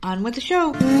On with the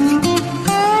show.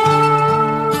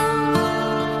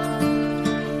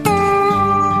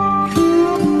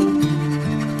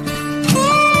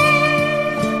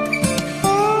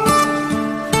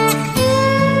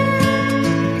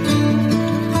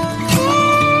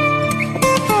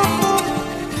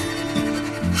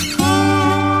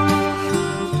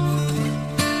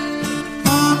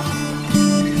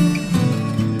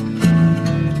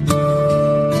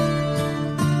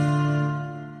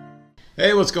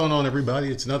 Hey, what's going on, everybody?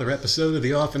 It's another episode of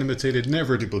the often imitated,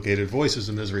 never duplicated Voices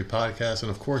of Misery podcast,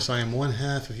 and of course, I am one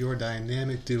half of your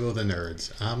dynamic duo, the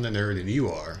Nerds. I'm the Nerd, and you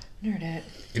are Nerdette.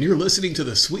 And you're listening to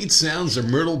the sweet sounds of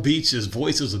Myrtle Beach's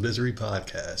Voices of Misery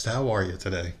podcast. How are you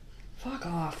today? Fuck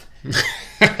off.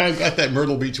 I've got that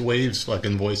Myrtle Beach Waves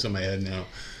fucking voice in my head now.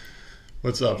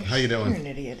 What's up? How you doing? You're an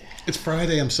idiot. It's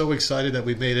Friday. I'm so excited that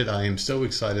we made it. I am so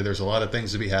excited. There's a lot of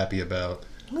things to be happy about.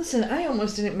 Listen, I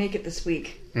almost didn't make it this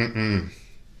week.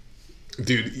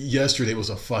 Dude, yesterday was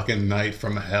a fucking night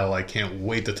from hell. I can't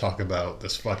wait to talk about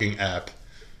this fucking app.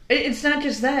 It's not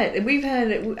just that.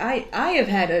 I have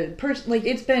had a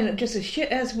it's been just a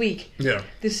shit-ass week. Yeah.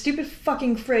 This stupid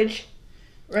fucking fridge,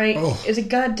 right, is a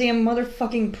goddamn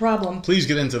motherfucking problem. Please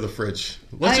get into the fridge.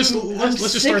 Let's just start there. I'm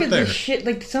sick of this shit.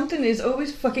 Like, something is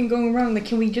always fucking going wrong. Like,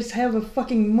 can we just have a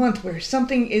fucking month where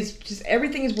something is just,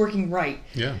 everything is working right?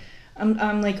 Yeah.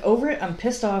 I'm like over it. I'm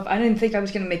pissed off. I didn't think I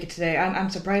was going to make it today. I'm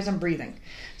surprised I'm breathing.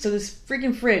 So this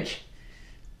freaking fridge,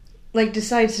 like,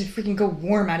 decides to freaking go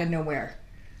warm out of nowhere.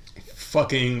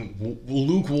 Fucking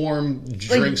lukewarm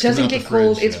drinks. Like, doesn't get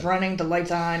cold. Fridge. It's running. The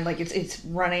light's on. Like, it's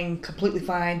running completely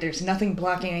fine. There's nothing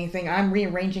blocking anything. I'm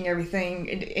rearranging everything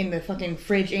in the fucking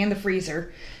fridge and the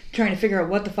freezer, trying to figure out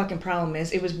what the fucking problem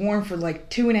is. It was warm for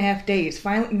like 2.5 days.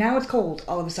 Finally, now it's cold.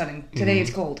 All of a sudden, today it's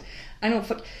cold. I don't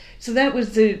fuck. So that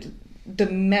was the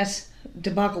mess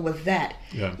debacle with that,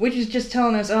 which is just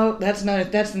telling us, oh, that's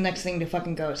the next thing to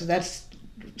fucking go. So that's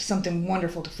something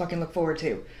wonderful to fucking look forward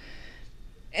to.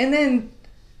 And then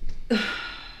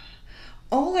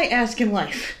all I ask in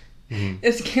life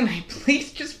is, can I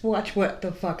please just watch what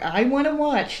the fuck I want to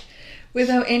watch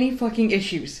without any fucking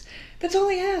issues? That's all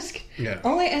I ask. Yeah.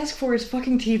 All I ask for is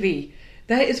fucking TV.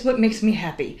 That is what makes me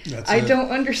happy. I don't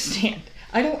understand.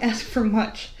 I don't ask for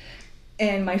much.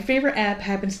 And my favorite app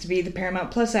happens to be the Paramount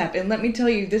Plus app. And let me tell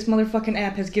you, this motherfucking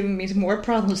app has given me more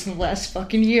problems in the last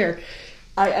fucking year.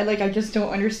 I just don't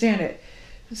understand it.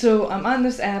 So I'm on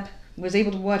this app, was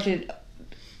able to watch it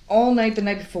all night the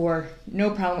night before. No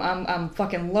problem. I'm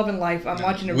fucking loving life. I'm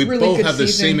watching a really good season. We both have the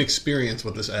same experience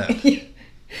with this app.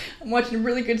 I'm watching a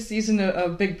really good season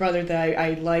of Big Brother that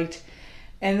I liked.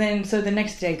 And then, so the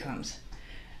next day comes.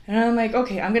 And I'm like,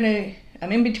 okay, I'm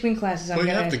in between classes. You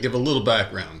have to give a little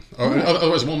background,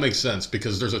 otherwise it won't make sense.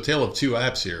 Because there's a tale of two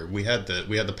apps here. We had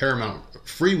the Paramount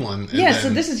free one. And so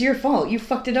this is your fault. You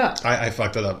fucked it up. I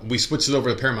fucked it up. We switched it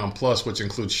over to Paramount Plus, which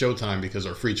includes Showtime, because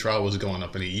our free trial was going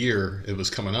up in a year. It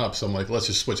was coming up, so I'm like, let's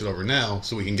just switch it over now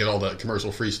so we can get all that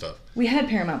commercial free stuff. We had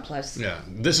Paramount Plus. Yeah,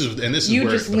 this is where you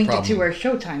just linked it to our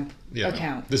Showtime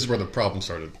account. This is where the problem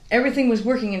started. Everything was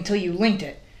working until you linked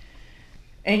it.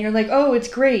 And you're like, oh, it's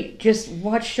great. Just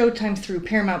watch Showtime through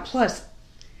Paramount Plus.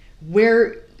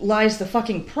 Where lies the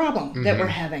fucking problem that we're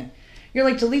having? You're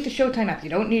like, delete the Showtime app. You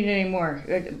don't need it anymore.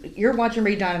 You're watching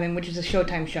Ray Donovan, which is a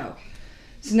Showtime show.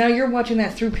 So now you're watching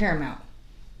that through Paramount.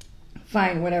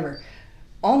 Fine, whatever.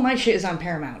 All my shit is on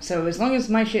Paramount. So as long as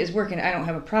my shit is working, I don't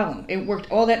have a problem. It worked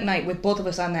all that night with both of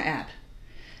us on that app.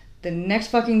 The next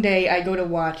fucking day, I go to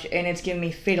watch, and it's giving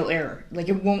me fatal error. Like,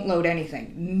 it won't load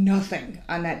anything. Nothing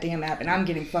on that damn app, and I'm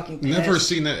getting fucking pissed. Never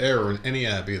seen that error in any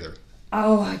app either.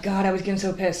 Oh my god, I was getting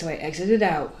so pissed. So I exited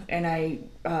out, and I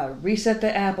reset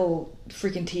the Apple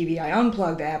freaking TV. I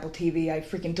unplugged the Apple TV. I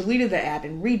freaking deleted the app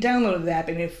and re-downloaded the app,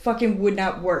 and it fucking would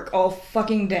not work all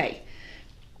fucking day.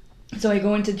 So I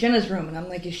go into Jenna's room, and I'm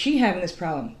like, is she having this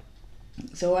problem?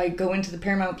 So I go into the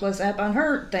Paramount Plus app on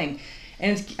her thing.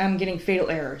 And I'm getting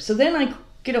fatal error. So then I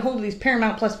get a hold of these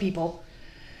Paramount Plus people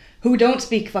who don't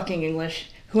speak fucking English,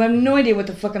 who have no idea what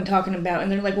the fuck I'm talking about.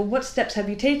 And they're like, well, what steps have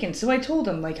you taken? So I told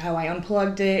them, like, how I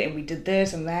unplugged it, and we did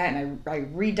this and that, and I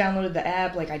re-downloaded the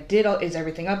app, like I did, is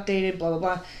everything updated, blah, blah,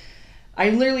 blah.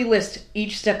 I literally list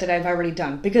each step that I've already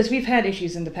done, because we've had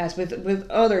issues in the past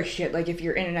with other shit, like if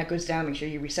your internet goes down, make sure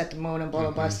you reset the modem, blah, blah,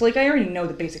 blah. So, like, I already know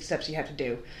the basic steps you have to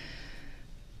do.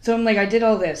 So I'm like, I did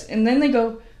all this. And then they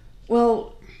go,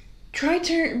 well, try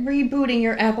rebooting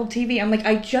your Apple TV. I'm like,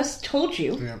 I just told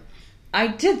you. Yeah. I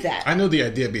did that. I know the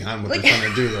idea behind what they're trying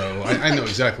to do, though. I know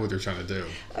exactly what they're trying to do.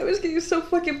 I was getting so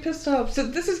fucking pissed off. So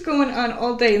this is going on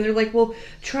all day, and they're like, well,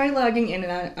 try logging in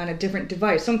on a different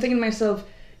device. So I'm thinking to myself,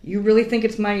 You really think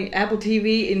it's my Apple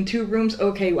TV in 2 rooms?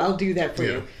 Okay, I'll do that for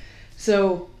you.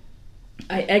 So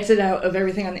I exit out of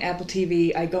everything on the Apple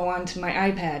TV. I go on to my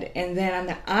iPad. And then on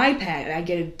the iPad, I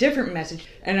get a different message.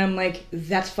 And I'm like,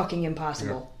 that's fucking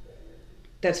impossible.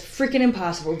 That's freaking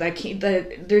impossible.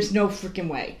 There's no freaking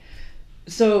way.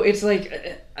 So it's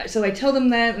like, so I tell them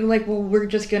that, and they're like, well, we're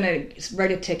just going to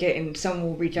write a ticket and someone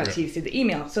will reach out to you through the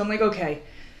email. So I'm like, okay.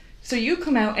 So you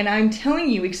come out and I'm telling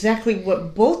you exactly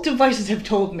what both devices have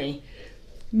told me.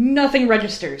 Nothing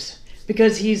registers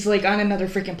because he's like on another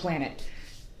freaking planet.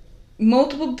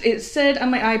 It said on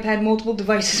my iPad multiple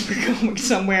devices were going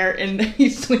somewhere, and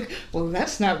he's like, well,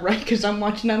 that's not right because I'm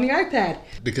watching on the iPad.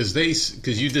 Because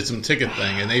you did some ticket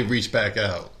thing and they reached back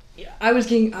out. I was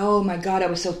getting, oh my god, I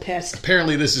was so pissed.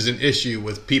 Apparently this is an issue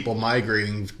with people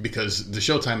migrating because the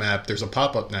Showtime app, there's a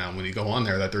pop-up now when you go on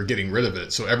there that they're getting rid of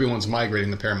it. So everyone's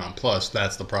migrating to Paramount Plus.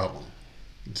 That's the problem.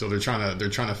 So they're trying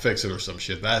to fix it or some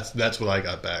shit. That's what I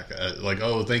got back. Like,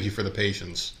 oh, thank you for the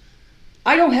patience.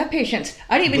 I don't have patience.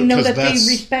 I didn't even know that they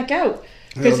reached back out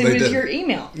because it was your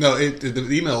email. No,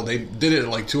 the email, they did it at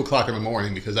like 2 o'clock in the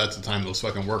morning because that's the time those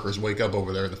fucking workers wake up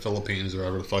over there in the Philippines or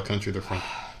wherever the fuck country they're from.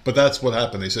 But that's what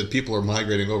happened. They said people are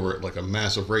migrating over at like a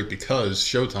massive rate because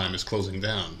Showtime is closing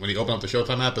down. When you open up the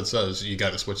Showtime app, it says you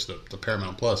got to switch to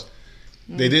Paramount Plus.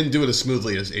 They didn't do it as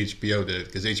smoothly as HBO did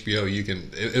because HBO,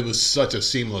 it was such a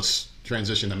seamless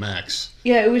transition to Max.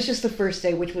 Yeah, it was just the first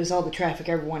day, which was all the traffic,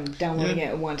 everyone downloading it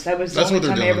at once. That's the only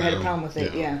time I ever had a problem with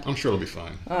it. Yeah, I'm sure it'll be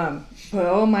fine. But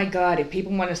oh my god, if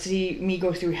people want to see me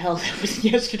go through hell, that was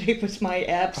yesterday was my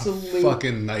absolute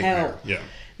fucking nightmare. Hell. Yeah,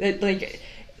 that like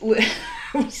I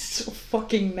was so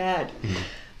fucking mad.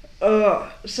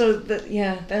 That's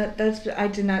I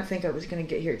did not think I was going to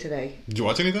get here today. Did you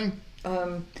watch anything?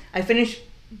 I finished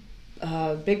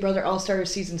Big Brother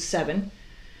All-Stars Season 7,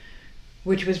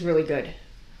 which was really good.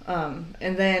 And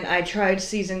then I tried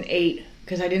Season 8,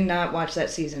 because I did not watch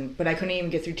that season, but I couldn't even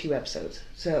get through 2 episodes.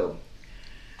 So,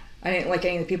 I didn't like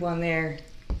any of the people on there.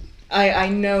 I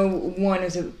know one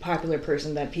is a popular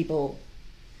person that people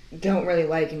don't really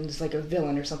like, and is like a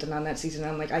villain or something on that season.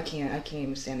 I'm like, I can't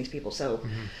even stand these people. So...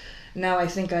 Now I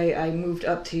think I moved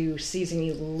up to season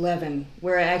 11,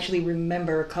 where I actually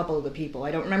remember a couple of the people.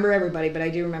 I don't remember everybody, but I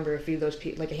do remember a few of those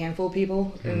people, like a handful of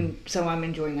people, and so I'm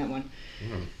enjoying that one.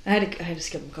 I had to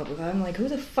skip a couple. I'm like, who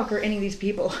the fuck are any of these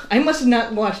people? I must have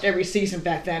not watched every season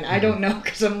back then. I don't know,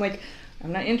 because I'm like,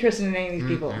 I'm not interested in any of these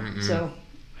people. So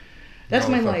that's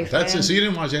my life. That's it. So you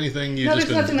didn't watch anything?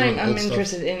 There's nothing I'm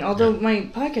interested in. Although my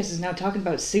podcast is now talking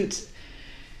about Suits.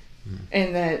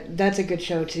 And that's a good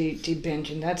show to binge,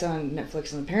 and that's on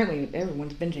Netflix, and apparently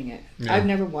everyone's binging it. Yeah. I've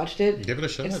never watched it. Give it a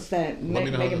shot. It's that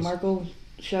Meghan Markle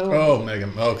show. Oh,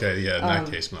 Meghan. Okay, yeah, in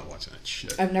that case, I'm not watching that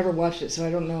shit. I've never watched it, so I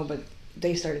don't know, but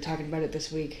they started talking about it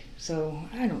this week, so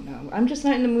I don't know. I'm just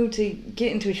not in the mood to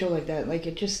get into a show like that. Like, I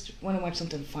just want to watch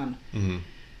something fun.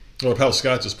 Well, Pal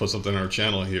Scott just put something on our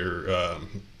channel here.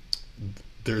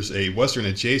 There's a Western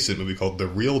adjacent movie called The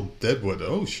Real Deadwood.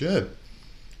 Oh, shit.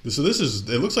 So this is,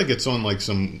 it looks like it's on like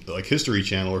some like History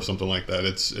Channel or something like that.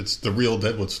 It's The Real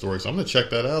Deadwood story. So I'm going to check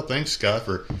that out. Thanks, Scott,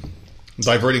 for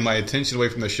diverting my attention away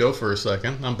from the show for a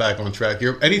second. I'm back on track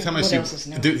here. Anytime I see,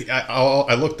 dude,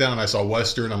 I looked down and I saw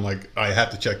Western. I'm like, I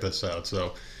have to check this out.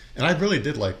 So, and I really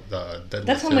did like Deadwood.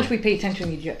 That's how much we pay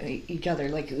attention to each other.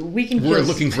 Like we're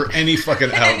looking for any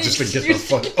fucking out just to get the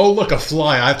fuck. Oh, look, a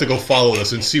fly. I have to go follow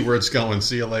this and see where it's going.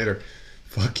 See you later.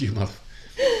 Fuck you, motherfucker.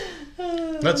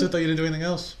 That's it, though? You didn't do anything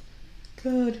else?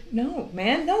 Good. No,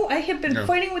 man. No, I have been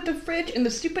fighting with the fridge and the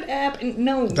stupid app, and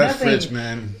nothing. That fridge,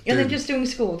 man. And then just doing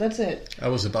school. That's it. I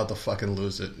was about to fucking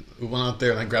lose it. We went out there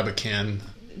and I grabbed a can.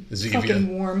 It's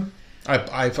fucking warm.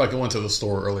 I fucking went to the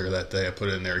store earlier that day. I put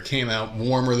it in there. It came out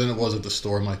warmer than it was at the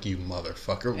store. I'm like, you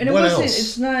motherfucker. And what else?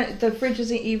 It's not, the fridge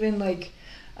isn't even like...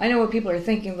 I know what people are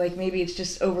thinking, like maybe it's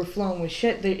just overflowing with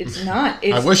shit. It's not.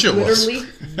 It's I wish it literally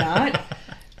not.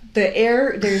 The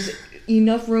air, there's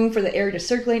enough room for the air to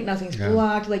circulate. Nothing's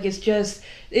blocked. Like it's just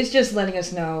letting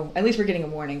us know. At least we're getting a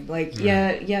warning. Like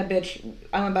yeah, bitch,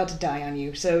 I'm about to die on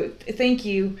you. So thank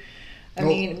you. I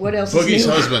mean, what else? Boogie's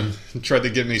husband tried to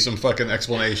give me some fucking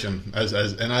explanation,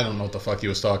 and I don't know what the fuck he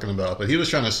was talking about, but he was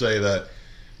trying to say that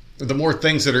the more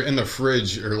things that are in the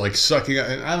fridge are like sucking.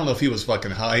 And I don't know if he was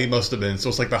fucking high. He must have been. So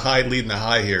it's like the high leading the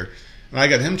high here. And I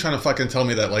got him trying to fucking tell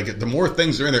me that like the more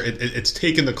things are in there, it's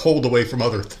taking the cold away from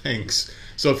other things.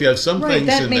 So if you have some things in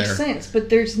there, that makes sense. But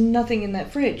there's nothing in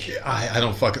that fridge. I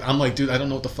don't fucking. I'm like, dude, I don't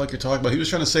know what the fuck you're talking about. He was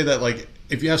trying to say that like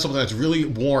if you have something that's really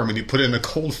warm and you put it in a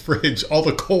cold fridge, all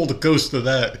the cold goes to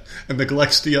that and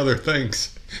neglects the other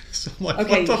things. So I'm like,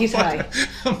 okay, what the he's fuck? high.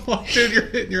 I'm like, dude, you're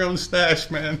hitting your own stash,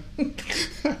 man.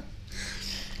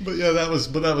 But yeah, that was.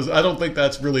 I don't think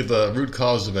that's really the root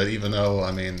cause of it. Even though,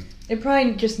 I mean, it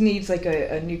probably just needs like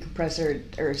a new compressor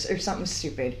or something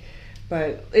stupid.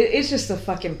 But it's just the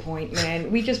fucking point,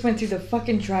 man. We just went through the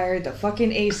fucking dryer, the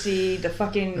fucking AC, the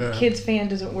fucking kids fan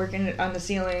doesn't work on the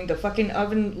ceiling, the fucking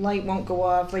oven light won't go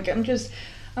off. Like,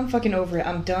 I'm fucking over it.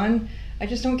 I'm done. I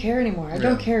just don't care anymore. I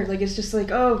don't care. Like, it's just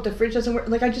like, oh, the fridge doesn't work.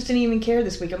 Like, I just didn't even care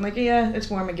this week. I'm like, yeah, it's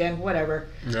warm again. Whatever.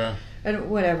 Yeah. And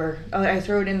whatever. I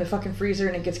throw it in the fucking freezer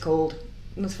and it gets cold.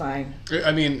 It's fine.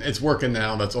 I mean, it's working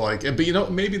now. That's all I can. But, you know,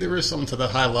 maybe there is something to that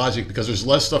high logic because there's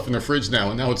less stuff in the fridge now,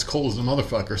 and now it's cold as a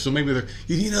motherfucker. So maybe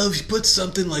you know, if you put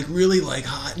something, like, really, like,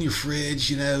 hot in your fridge,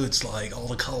 you know, it's like all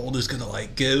the cold is going to,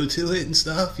 like, go to it and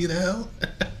stuff, you know?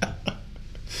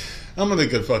 I'm in a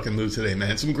good fucking mood today,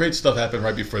 man. Some great stuff happened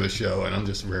right before the show, and I'm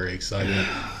just very excited.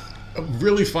 A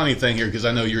really funny thing here, because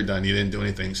I know you're done. You didn't do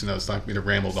anything, so now it's not for me to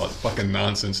ramble about fucking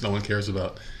nonsense no one cares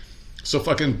about. So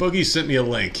fucking Boogie sent me a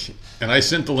link, and I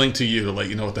sent the link to you to let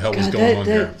you know what the hell was going on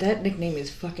here. That nickname is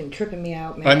fucking tripping me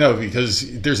out, man. I know,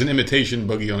 because there's an imitation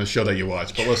Boogie on a show that you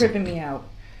watch. But listen, tripping me out.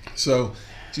 So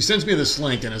she sends me this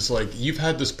link, and it's like, you've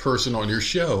had this person on your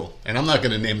show. And I'm not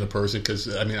going to name the person,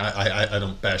 because, I mean, I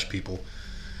don't bash people.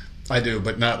 I do,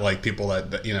 but not like people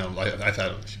that you know, I've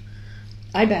had on the show.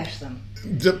 I bash them.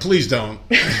 Please don't.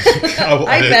 I will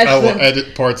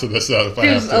edit parts of this out if I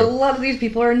have to. A lot of these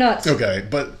people are nuts. Okay,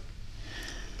 but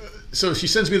so she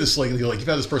sends me this link, and you're like, you've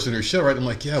had this person on your show, right? I'm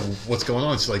like, yeah, what's going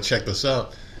on? She's like, check this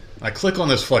out. I click on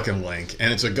this fucking link,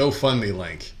 and it's a GoFundMe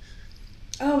link.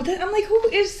 Oh, I'm like, who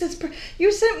is this person?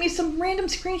 You sent me some random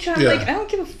screenshot. I'm like, I don't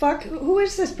give a fuck. Who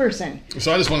is this person?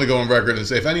 So I just want to go on record and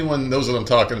say, if anyone knows what I'm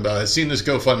talking about, has seen this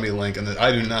GoFundMe link, and that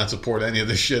I do not support any of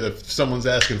this shit. If someone's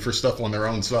asking for stuff on their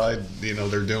own side, you know,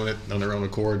 they're doing it on their own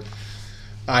accord.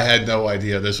 I had no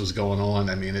idea this was going on.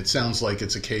 I mean, it sounds like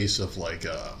it's a case of like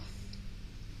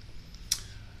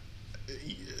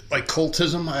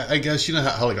cultism, I guess. You know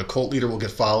how like a cult leader will get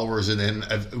followers, and then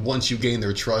once you gain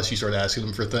their trust, you start asking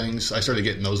them for things. I started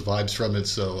getting those vibes from it,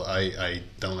 so I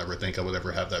don't ever think I would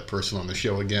ever have that person on the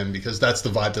show again, because that's the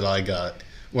vibe that I got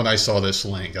when I saw this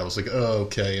link. I was like, oh,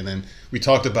 okay. And then we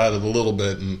talked about it a little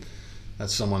bit, and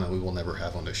that's someone that we will never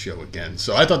have on the show again.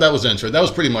 So I thought that was interesting. That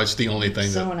was pretty much the only thing.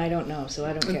 Someone I don't know, so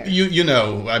I don't care. You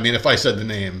know, I mean, if I said the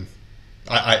name,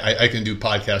 I can do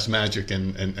podcast magic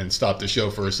and stop the show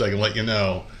for a second, let you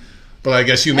know. But I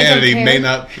guess humanity may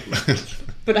not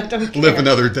but I don't live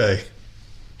another day.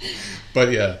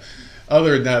 But yeah,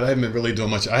 other than that, I haven't been really doing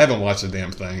much. I haven't watched a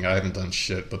damn thing. I haven't done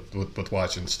shit but with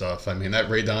watching stuff. I mean, that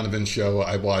Ray Donovan show,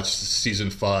 I watched season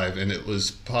 5, and it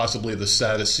was possibly the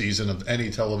saddest season of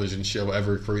any television show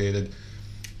ever created.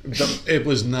 It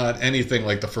was not anything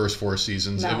like the first 4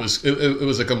 seasons. No. It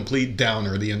was a complete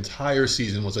downer. The entire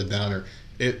season was a downer.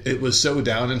 It was so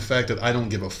down, in fact, that I don't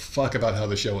give a fuck about how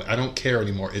the show... I don't care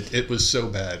anymore. It was so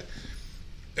bad.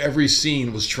 Every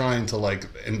scene was trying to, like,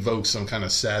 invoke some kind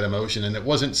of sad emotion, and it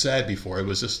wasn't sad before. It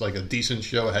was just, like, a decent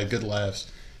show. It had good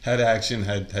laughs, had action,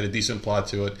 had a decent plot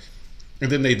to it.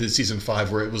 And then they did season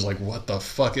 5, where it was like, what the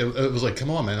fuck? It was like, come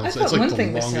on, man. It's like one the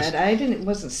thing longest... was sad. It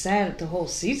wasn't sad the whole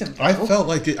season, though. I felt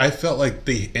like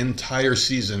the entire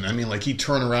season. I mean, like, he'd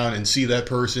turn around and see that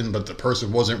person, but the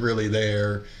person wasn't really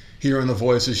there. Hearing the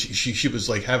voices, she was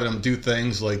like having him do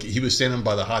things. Like, he was standing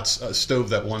by the hot stove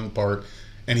that one part,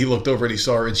 and he looked over and he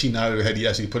saw her, and she nodded her head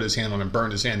yes. He put his hand on and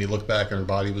burned his hand. He looked back and her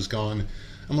body was gone.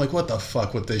 I'm like, what the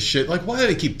fuck with this shit? Like, why do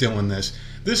they keep doing this?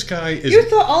 This guy is... You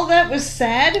thought all that was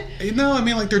sad? No, I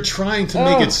mean, like, they're trying to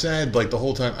make it sad, like, the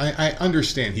whole time. I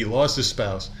understand. He lost his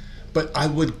spouse. But I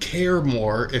would care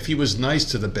more if he was nice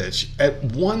to the bitch. At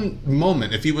one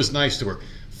moment, if he was nice to her.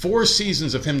 4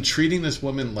 seasons of him treating this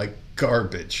woman like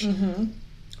garbage. Mm-hmm.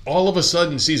 All of a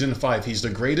sudden, season 5, he's the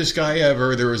greatest guy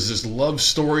ever. There was this love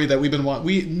story that we've been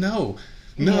watching. No.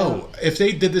 Yeah. If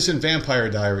they did this in Vampire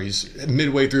Diaries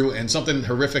midway through and something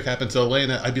horrific happened to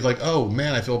Elena, I'd be like, oh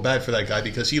man, I feel bad for that guy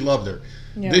because he loved her.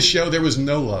 Yeah. This show, there was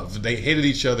no love. They hated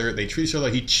each other. They treated each other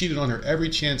like he cheated on her every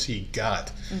chance he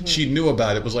got. Mm-hmm. She knew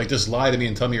about it. It was like, just lie to me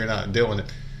and tell me you're not doing it.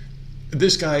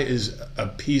 This guy is a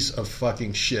piece of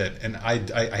fucking shit, and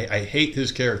I hate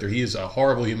his character. He is a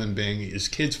horrible human being. His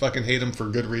kids fucking hate him for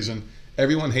good reason.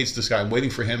 Everyone hates this guy. I'm waiting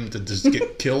for him to just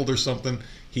get killed or something.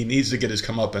 He needs to get his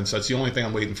comeuppance. That's the only thing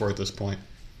I'm waiting for at this point.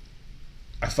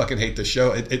 I fucking hate this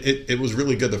show. It was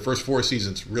really good. The first 4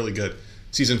 seasons, really good.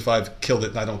 Season 5 killed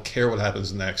it, and I don't care what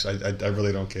happens next. I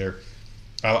really don't care.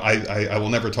 I will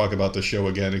never talk about the show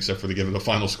again except for to give it a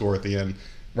final score at the end.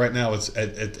 Right now,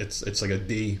 it's like a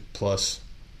D plus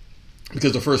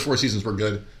because the first 4 seasons were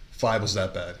good. 5 was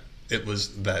that bad. it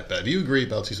was that bad. Do you agree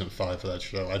about season 5 for that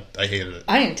show? I hated it.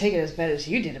 I didn't take it as bad as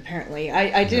you did, apparently.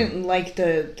 I didn't like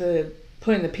the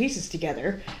putting the pieces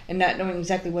together and not knowing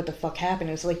exactly what the fuck happened.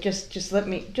 It was like, just let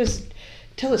me... Just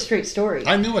tell a straight story.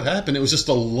 I knew what happened. It was just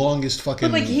the longest fucking...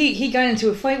 But, like, he got into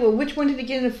a fight. Well, which one did he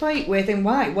get in a fight with and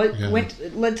why? What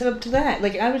led up to that?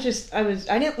 Like, I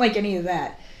didn't like any of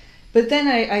that. But then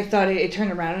I thought it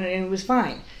turned around and it was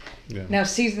fine. Yeah. Now,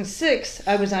 season 6,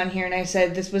 I was on here and I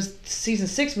said season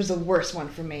 6 was the worst one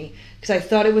for me. Because I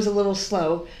thought it was a little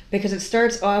slow. Because it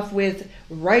starts off with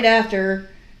right after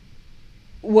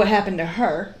what happened to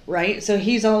her, right? So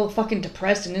he's all fucking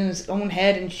depressed and in his own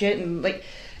head and shit and, like...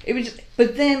 It was,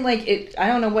 but then, like, I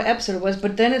don't know what episode it was,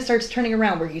 but then it starts turning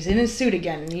around where he's in his suit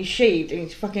again, and he's shaved, and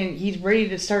he's ready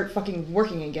to start fucking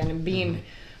working again and being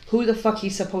who the fuck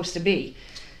he's supposed to be.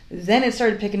 Then it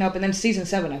started picking up, and then season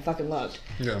 7 I fucking loved.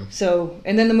 Yeah. So,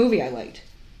 and then the movie I liked.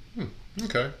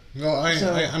 Okay. Well,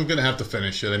 I'm gonna have to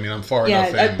finish it. I mean, I'm far enough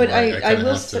in. But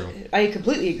I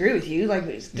completely agree with you. Like,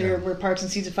 there were parts in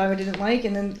season 5 I didn't like,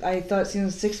 and then I thought season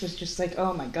 6 was just like,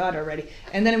 oh my god, already.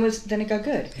 And then it got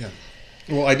good. Yeah.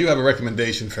 Well, I do have a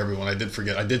recommendation for everyone. I did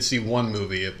forget. I did see one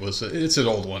movie. It's an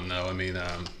old one though. I mean,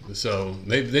 so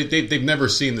they've never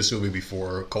seen this movie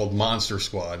before, called Monster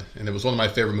Squad, and it was one of my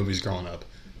favorite movies growing up.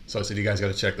 So I said, you guys got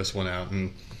to check this one out,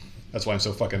 and that's why I'm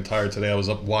so fucking tired today. I was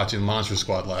up watching Monster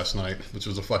Squad last night, which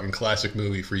was a fucking classic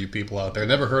movie for you people out there.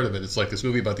 Never heard of it. It's like this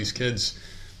movie about these kids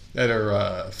that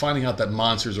are finding out that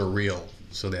monsters are real.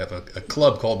 So they have a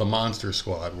club called the Monster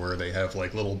Squad where they have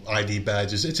like little ID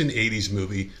badges. It's an 80s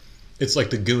movie. It's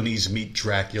like the Goonies meet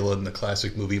Dracula and the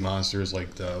classic movie monsters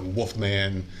like the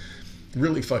Wolfman.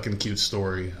 Really fucking cute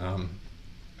story.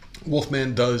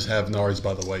 Wolfman does have nards,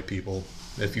 by the way, people.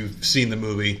 If you've seen the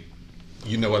movie,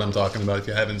 you know what I'm talking about. If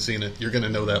you haven't seen it, you're going to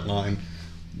know that line.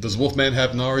 Does Wolfman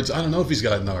have nards? I don't know if he's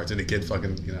got nards. And the kid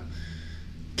fucking,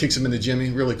 kicks him into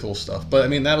Jimmy. Really cool stuff. But, I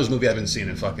mean, that was a movie I haven't seen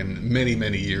in fucking many,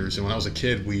 many years. And when I was a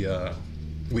kid, we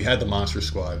had the Monster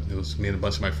Squad. It was me and a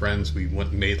bunch of my friends. We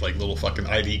went and made like little fucking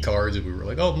ID cards, and we were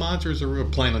like, "Oh, monsters are real."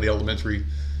 Playing on the elementary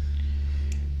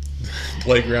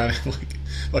playground, like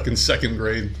fucking second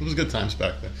grade. It was good times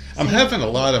back then. I'm having a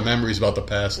lot of memories about the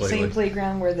past lately. Same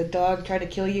playground where the dog tried to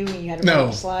kill you and you had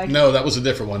to slide. No, that was a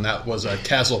different one. That was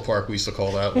Castle Park. We used to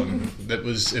call that one. It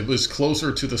was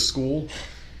closer to the school.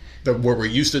 Where we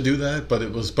used to do that, but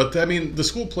I mean, the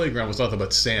school playground was nothing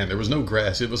but sand. There was no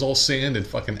grass. It was all sand and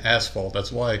fucking asphalt.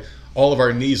 That's why all of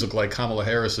our knees look like Kamala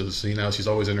Harris's. She's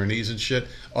always in her knees and shit.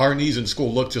 Our knees in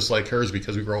school looked just like hers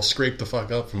because we were all scraped the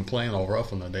fuck up from playing all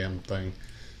rough on the damn thing.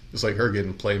 Just like her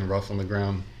getting playing rough on the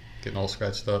ground, getting all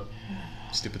scratched up.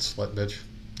 Stupid slut bitch.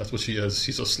 That's what she is.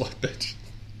 She's a slut bitch.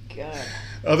 God.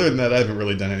 Other than that, I haven't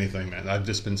really done anything, man. I've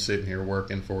just been sitting here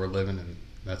working for a living, and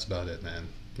that's about it, man.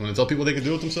 You want to tell people they can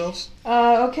do it themselves?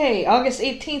 Okay. August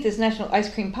 18th is National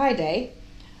Ice Cream Pie Day.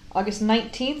 August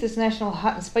 19th is National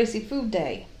Hot and Spicy Food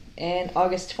Day. And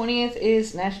August 20th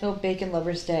is National Bacon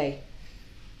Lovers Day.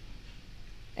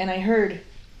 And I heard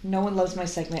no one loves my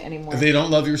segment anymore. They don't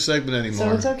love your segment anymore.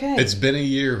 So it's okay. It's been a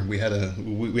year. We had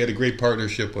a great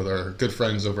partnership with our good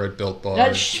friends over at Built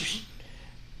Bar.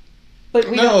 But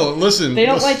listen. They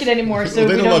don't like it anymore, so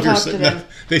we don't talk to them.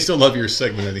 They still love your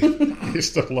segment. They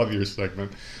still love your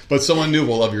segment. But someone new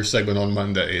will love your segment on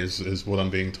Monday, is what I'm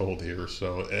being told here.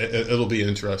 So it'll be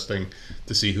interesting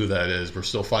to see who that is. We're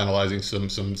still finalizing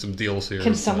some deals here.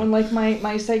 Can someone like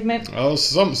my segment? Oh,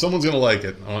 someone's going to like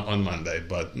it on Monday.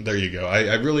 But there you go.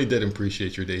 I really did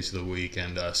appreciate your days of the week,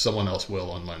 and someone else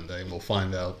will on Monday. And we'll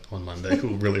find out on Monday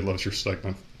who really loves your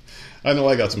segment. I know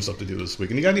I got some stuff to do this week.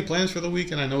 And you got any plans for the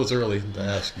weekend? I know it's early to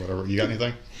ask, whatever. You got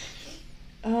anything?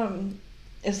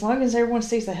 As long as everyone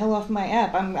stays the hell off my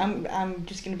app, I'm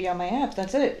just going to be on my app.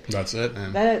 That's it. That's it,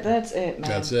 man. That's it, man.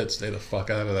 That's it. Stay the fuck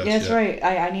out of that shit. Yeah, that's right.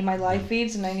 I need my live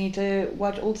feeds, and I need to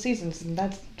watch old seasons, and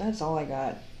that's all I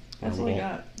got. That's all I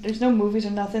got. There's no movies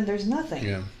or nothing. There's nothing.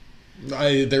 Yeah.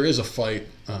 There is a fight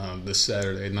this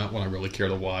Saturday. Not one I really care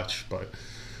to watch, but...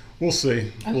 We'll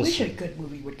see. I wish a good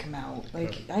movie would come out.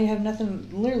 I have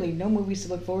literally no movies to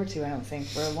look forward to, I don't think,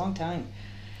 for a long time.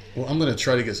 Well, I'm going to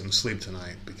try to get some sleep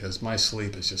tonight because my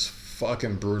sleep is just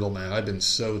fucking brutal, man. I've been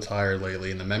so tired lately,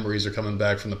 and the memories are coming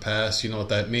back from the past. You know what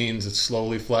that means? It's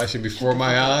slowly flashing before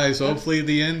my eyes. Hopefully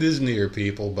the end is near,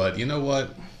 people. But you know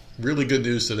what? Really good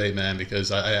news today, man,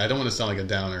 because I don't want to sound like a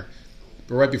downer.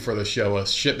 But right before the show, a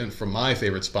shipment from my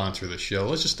favorite sponsor of the show.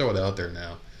 Let's just throw it out there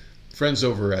now. Friends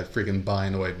over at freaking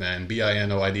Binoid, man,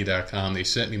 BINOID.com, they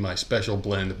sent me my special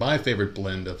blend, my favorite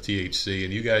blend of THC,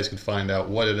 and you guys can find out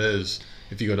what it is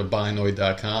if you go to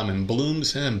binoid.com and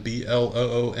Bloom's Hemp,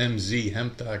 BLOOMZ,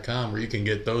 hemp.com, where you can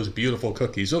get those beautiful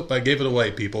cookies. Oh, I gave it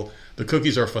away, people. The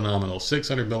cookies are phenomenal.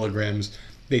 600 milligrams.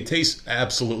 They taste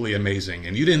absolutely amazing.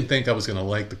 And you didn't think I was going to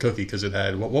like the cookie because it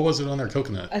had, what was it on there?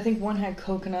 Coconut. I think one had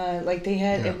coconut, like they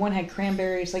had, and one had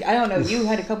cranberries. Like, I don't know, you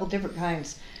had a couple different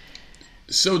kinds.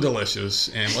 So delicious.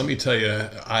 And let me tell you,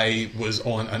 I was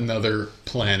on another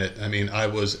planet. I mean, I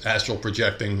was astral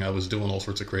projecting. I was doing all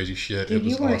sorts of crazy shit. Dude, it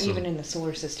was you weren't awesome. Even in the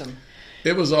solar system.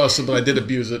 It was awesome, but I did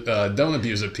abuse it. Don't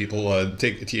abuse it, people.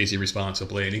 Take THC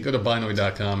responsibly. And you can go to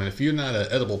binoid.com, and if you're not an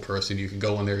edible person, you can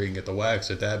go in there. You can get the wax,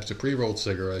 the dabs, the pre-rolled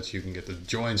cigarettes. You can get the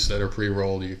joints that are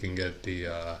pre-rolled. You can get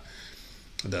the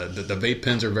vape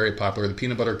pens are very popular. The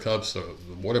peanut butter cups, the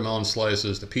watermelon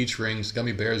slices, the peach rings,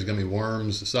 gummy bears, gummy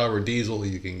worms, the sour diesel.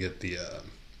 You can get the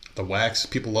wax.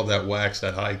 People love that wax,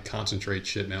 that high concentrate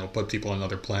shit, man. It'll put people on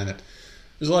another planet.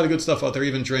 There's a lot of good stuff out there,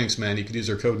 even drinks, man. You could use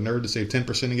our code NERD to save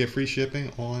 10% and get free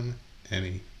shipping on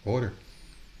any order.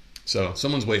 So,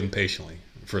 someone's waiting patiently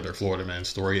for their Florida Man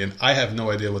story, and I have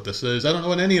no idea what this is. I don't know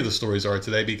what any of the stories are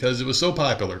today because it was so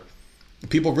popular.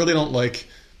 People really don't like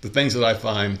the things that I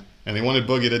find, and they wanted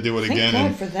Boogie to do it again.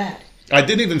 Thank God for that. I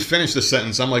didn't even finish the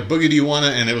sentence. I'm like, Boogie, do you want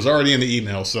to? And it was already in the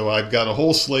email, so I've got a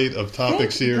whole slate of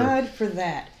topics here. Thank God for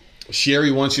that.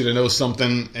 Sherry wants you to know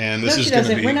something, and this is going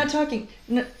to be... We're not talking...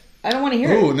 No, I don't want to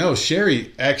hear it. Oh, no.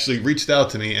 Sherry actually reached out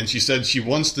to me, and she said she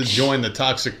wants to join the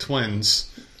Toxic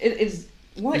Twins. It is...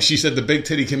 What? She said the Big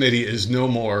Titty Committee is no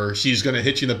more. She's going to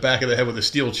hit you in the back of the head with a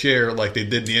steel chair like they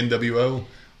did the NWO.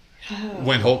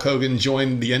 When Hulk Hogan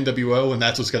joined the NWO, and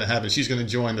that's what's going to happen. She's going to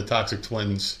join the Toxic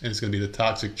Twins, and it's going to be the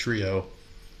Toxic Trio.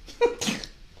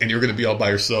 And you're going to be all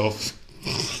by yourself.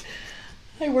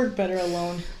 I work better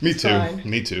alone. Me too.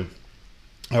 Me too.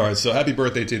 All right, so happy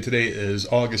birthday to you. Today is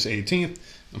August 18th.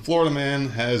 And Florida man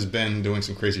has been doing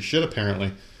some crazy shit,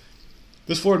 apparently.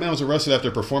 This Florida man was arrested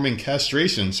after performing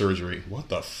castration surgery. What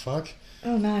the fuck?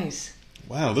 Oh, nice.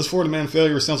 Wow, this Florida man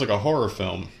failure sounds like a horror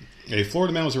film. A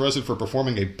Florida man was arrested for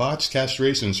performing a botched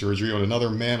castration surgery on another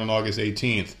man on August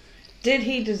 18th. Did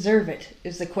he deserve it,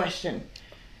 is the question.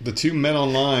 The two met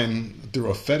online through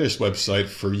a fetish website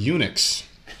for eunuchs.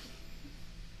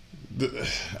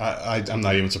 I'm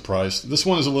not even surprised. This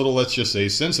one is a little, let's just say,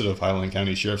 sensitive, Highland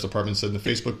County Sheriff's Department said in the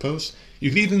Facebook post. You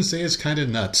can even say it's kind of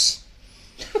nuts.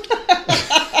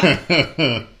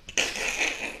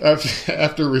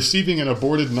 After receiving an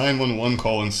aborted 911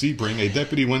 call in Sebring, a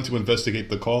deputy went to investigate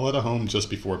the call at a home just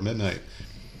before midnight.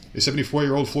 A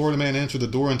 74-year-old Florida man answered the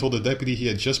door and told the deputy he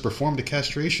had just performed a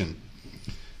castration.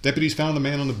 Deputies found the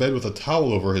man on the bed with a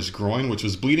towel over his groin, which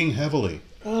was bleeding heavily.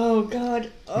 Oh,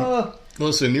 God. Oh.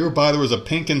 Listen, nearby there was a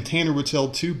pink container which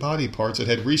held two body parts that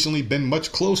had recently been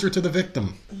much closer to the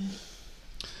victim.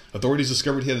 Authorities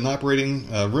discovered he had an operating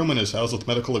room in his house with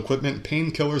medical equipment,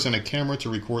 painkillers, and a camera to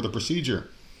record the procedure.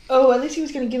 Oh, at least he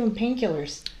was going to give him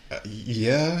painkillers.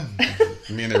 Yeah.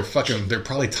 I mean, they're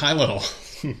probably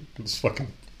Tylenol. This fucking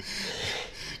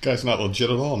guy's not legit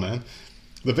at all, man.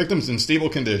 The victim's in stable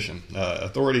condition.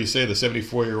 Authorities say the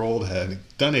 74-year-old had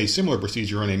done a similar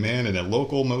procedure on a man in a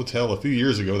local motel a few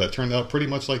years ago that turned out pretty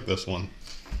much like this one.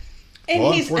 And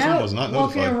law he's out was not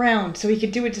walking around so he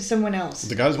could do it to someone else.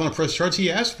 The guy doesn't want to press charge.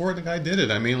 He asked for it. The guy did it.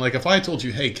 I mean, like, if I told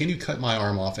you, hey, can you cut my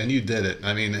arm off? And you did it.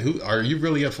 I mean, are you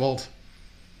really at fault?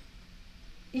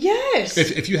 Yes.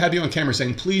 If you had me on camera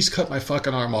saying, please cut my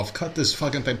fucking arm off, cut this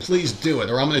fucking thing, please do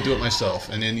it, or I'm going to do it myself,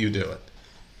 and then you do it.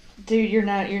 Dude, you're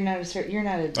not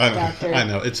a doctor. I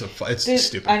know. It's Dude,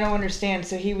 stupid. I don't understand.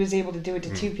 So he was able to do it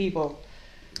to two people.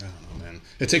 I don't know, man.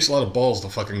 It takes a lot of balls to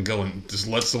fucking go and just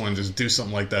let someone just do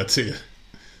something like that to you.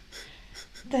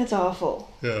 That's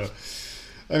awful. Yeah.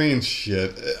 I mean,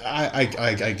 shit.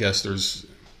 I guess there's...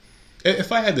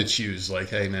 If I had to choose, like,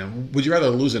 hey, man, would you rather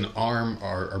lose an arm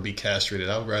or be castrated?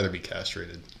 I would rather be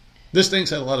castrated. This thing's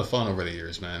had a lot of fun over the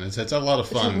years, man. It's had a lot of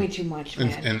fun. It's had way too much,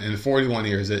 man. In 41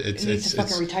 years, it needs to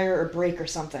fucking retire or break or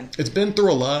something. It's been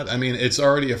through a lot. I mean, it's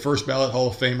already a first ballot Hall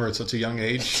of Famer at such a young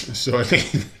age. So, I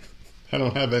mean, I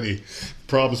don't have any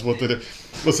problems with it.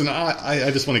 Listen, I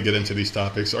just want to get into these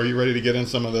topics. Are you ready to get in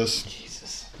some of this?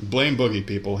 Jesus. Blame Boogie,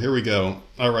 people. Here we go.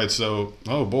 All right, so,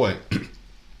 oh, boy.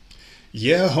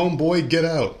 Yeah, homeboy, get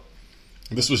out.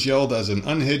 This was yelled as an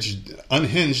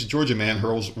unhinged Georgia man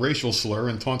hurls racial slur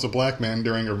and taunts a black man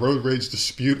during a road rage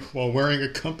dispute while wearing a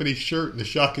company shirt in a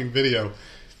shocking video.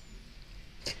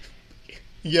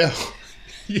 Yeah,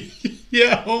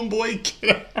 yeah, homeboy,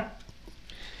 get out.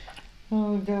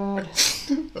 Oh, God.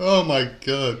 Oh, my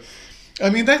God. I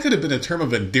mean, that could have been a term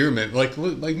of endearment. Like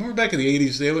more back in the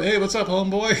 80s, they would, hey, what's up,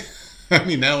 homeboy? I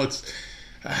mean, now it's...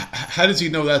 How does he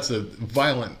know that's a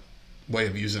violent way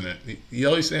of using it. You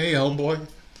always say, "Hey, homeboy."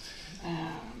 Oh,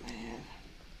 man.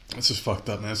 This is fucked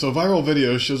up, man. So a viral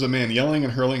video shows a man yelling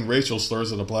and hurling racial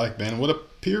slurs at a black man in what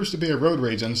appears to be a road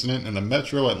rage incident in the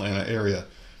metro Atlanta area.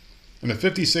 In a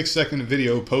 56-second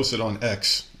video posted on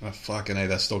X, fucking A,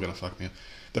 that's still gonna fuck me up.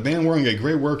 The man wearing a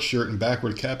gray work shirt and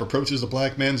backward cap approaches the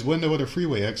black man's window at a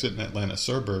freeway exit in Atlanta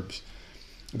suburbs.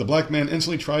 The black man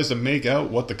instantly tries to make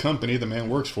out what the company the man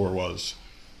works for was.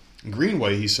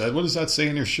 "Greenway," he said. "What does that say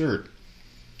in your shirt?"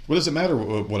 "What does it matter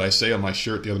what I say on my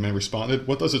shirt?" the other man responded.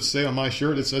 "What does it say on my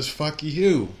shirt? It says fuck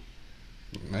you."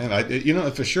 Man,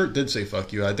 if a shirt did say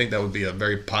fuck you, I think that would be a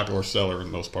very popular seller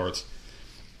in those parts.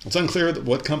 It's unclear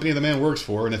what company the man works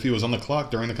for and if he was on the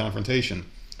clock during the confrontation.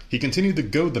 He continued to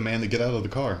goad the man to get out of the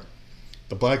car.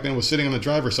 The black man was sitting on the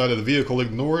driver's side of the vehicle,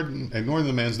 ignoring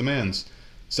the man's demands.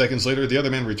 Seconds later, the other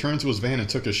man returned to his van and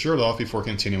took his shirt off before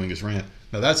continuing his rant.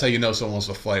 Now that's how you know someone wants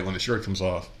to fight, when the shirt comes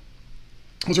off.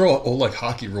 Those are all like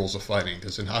hockey rules of fighting,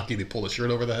 because in hockey they pull the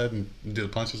shirt over the head and do the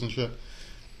punches and shit.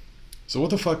 So what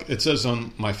the fuck? It says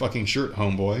on my fucking shirt,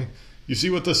 homeboy. You see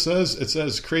what this says? It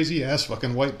says crazy ass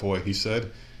fucking white boy, he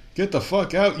said. "Get the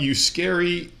fuck out, you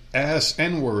scary ass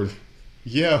N-word."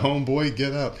 "Yeah, homeboy,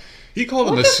 get out." He called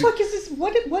him What the fuck is this?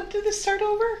 What did this start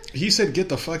over? He said, "Get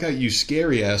the fuck out, you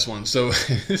scary ass one." So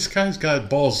this guy's got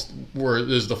balls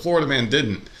whereas the Florida man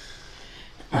didn't.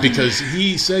 Because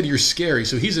he said you're scary,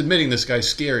 so he's admitting this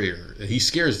guy's scarier. He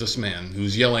scares this man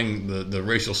who's yelling the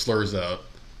racial slurs out,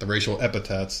 the racial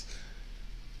epithets.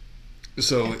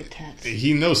 So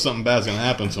he knows something bad's going to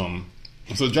happen to him.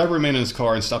 So the driver remained in his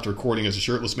car and stopped recording as the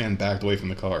shirtless man backed away from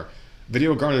the car.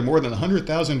 Video garnered more than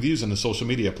 100,000 views on the social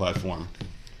media platform.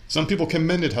 Some people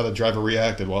commended how the driver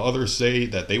reacted, while others say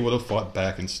that they would have fought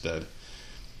back instead.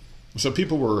 So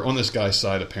people were on this guy's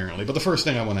side, apparently. But the first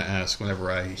thing I want to ask whenever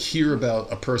I hear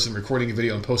about a person recording a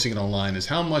video and posting it online is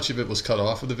how much of it was cut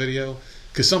off of the video?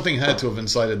 Because something had to have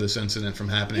incited this incident from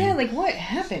happening. Yeah, like what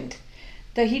happened?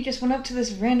 That he just went up to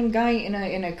this random guy in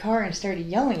a car and started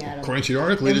yelling at him. According to the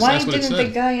article, and that's what it said. Why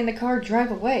didn't the guy in the car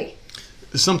drive away?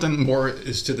 Something more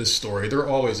is to this story. There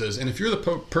always is. And if you're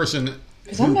the person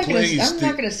who I'm not plays...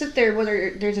 not going to sit there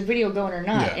whether there's a video going or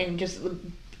not and just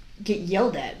get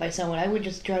yelled at by someone. I would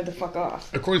just drive the fuck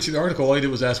off. According to the article, all he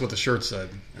did was ask what the shirt said.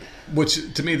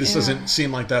 Which, to me, this doesn't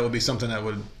seem like that would be something that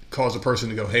would cause a person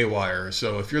to go haywire.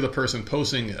 So if you're the person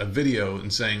posting a video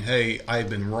and saying, "Hey, I've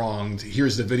been wronged.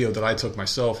 Here's the video that I took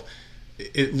myself,"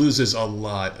 it loses a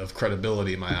lot of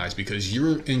credibility in my eyes because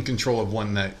you're in control of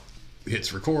when that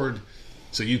hits record.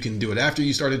 So you can do it after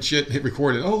you started shit, hit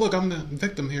record, and, "Oh, look, I'm the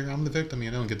victim here. I'm the victim,"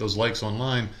 and get those likes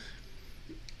online.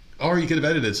 Or you could have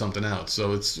edited something out.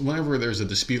 So it's whenever there's a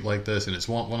dispute like this and it's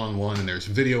one-on-one and there's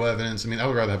video evidence. I mean, I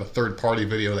would rather have a third-party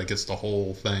video that gets the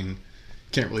whole thing.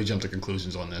 Can't really jump to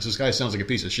conclusions on this. This guy sounds like a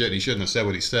piece of shit. He shouldn't have said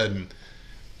what he said. And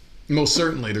most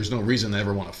certainly, there's no reason to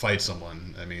ever want to fight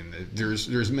someone. I mean,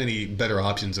 there's many better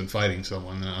options than fighting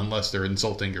someone, unless they're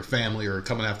insulting your family or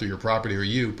coming after your property or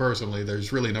you personally.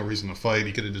 There's really no reason to fight.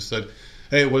 He could have just said,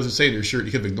 "Hey, what does it say in your shirt?"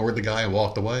 You could have ignored the guy and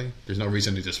walked away. There's no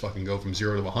reason to just fucking go from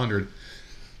 0 to 100.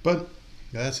 But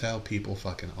that's how people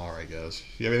fucking are, I guess.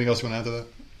 You have anything else you want to add to that?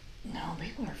 No,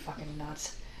 people are fucking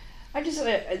nuts. I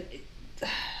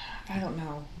don't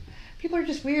know. People are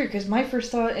just weird, because my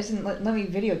first thought isn't let me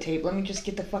videotape. Let me just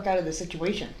get the fuck out of the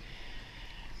situation.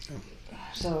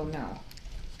 So, no.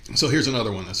 So here's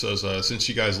another one that says, since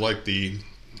you guys liked the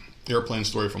airplane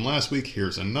story from last week,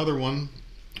 here's another one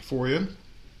for you.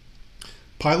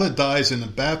 Pilot dies in the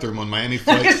bathroom on Miami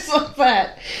flight. I saw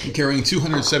that. Carrying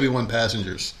 271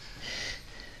 passengers.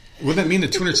 Wouldn't that mean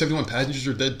that 271 passengers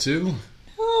are dead too?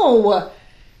 No.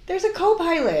 There's a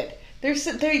co-pilot.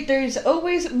 There's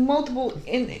always multiple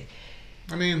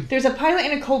there's a pilot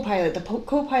and a co-pilot. The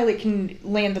co-pilot can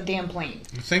land the damn plane.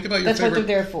 Think about your That's what they're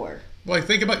there for. Like,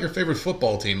 think about your favorite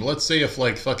football team. Let's say if,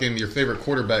 like, fucking your favorite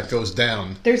quarterback goes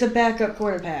down. There's a backup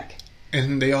quarterback.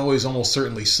 And they always almost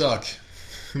certainly suck.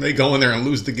 They go in there and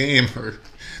lose the game, or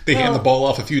they hand the ball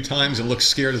off a few times and look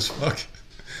scared as fuck.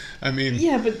 I mean...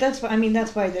 Yeah, but that's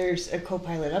why there's a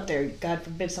co-pilot up there. God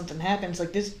forbid something happens.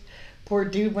 Like, this poor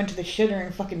dude went to the shitter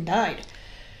and fucking died.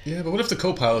 Yeah, but what if the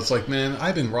co-pilot's like, "Man,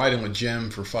 I've been riding with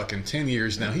Jim for fucking 10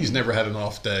 years now. He's never had an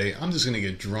off day. I'm just going to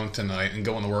get drunk tonight and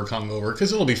go into work hungover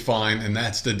because it'll be fine." And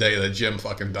that's the day that Jim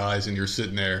fucking dies and you're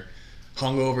sitting there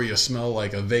hungover, you smell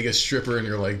like a Vegas stripper, and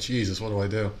you're like, "Jesus, what do I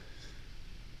do?"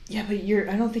 Yeah, but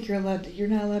I don't think you're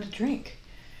not allowed to drink.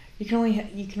 You can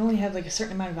only have like a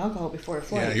certain amount of alcohol before a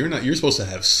flight. Yeah, you're supposed to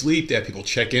have sleep. They have people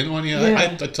check in on you.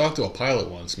 Yeah. I talked to a pilot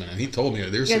once, man. He told me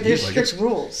there's strict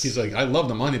rules. He's like, "I love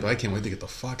the money, but I can't wait to get the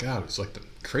fuck out." It's like the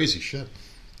crazy shit.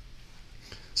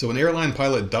 So an airline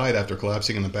pilot died after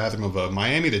collapsing in the bathroom of a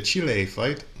Miami to Chile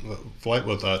flight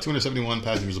with 271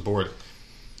 passengers aboard.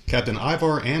 Captain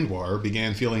Ivar Anwar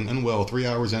began feeling unwell 3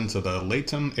 hours into the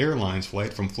LATAM Airlines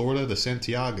flight from Florida to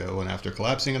Santiago, and after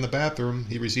collapsing in the bathroom,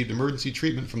 he received emergency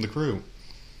treatment from the crew.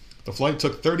 The flight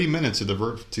took 30 minutes to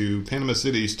divert to Panama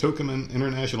City's Tocumen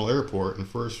International Airport, and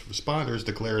first responders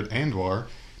declared Anwar,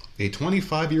 a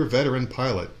 25-year veteran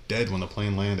pilot, dead when the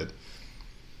plane landed.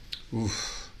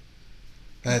 Oof.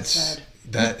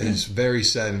 That is very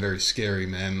sad and very scary,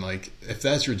 man. Like, if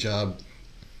that's your job...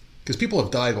 Because people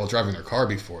have died while driving their car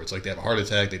before. It's like they have a heart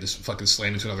attack, they just fucking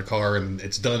slam into another car, and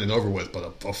it's done and over with.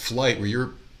 But a flight where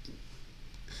you're...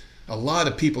 A lot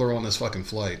of people are on this fucking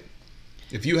flight.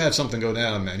 If you have something go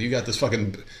down, man, you got this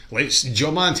fucking... Joe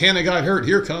Montana got hurt,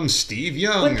 here comes Steve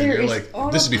Young. But there and you're is like,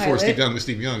 autopilot, this is before Steve Young was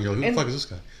Steve Young. You're like, who the fuck is this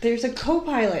guy? There's a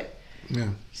co-pilot. Yeah.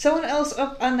 Someone else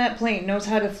up on that plane knows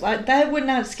how to fly. That would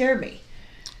not scare me.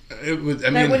 It would,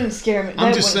 that wouldn't scare me.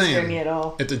 I'm just saying, scare me at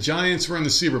all. If the Giants were in the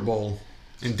Super Bowl...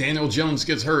 and Daniel Jones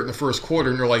gets hurt in the first quarter,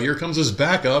 and you're like, here comes his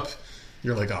backup.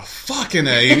 You're like, oh, fucking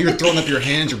A. And you're throwing up your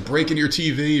hands, you're breaking your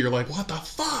TV. You're like, what the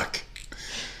fuck?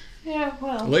 Yeah,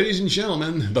 well. Ladies and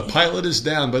gentlemen, the pilot is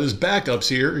down, but his backup's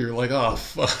here. You're like, oh,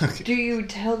 fuck. Do you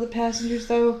tell the passengers,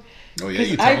 though? Oh, yeah,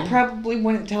 you tell them. I probably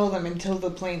wouldn't tell them until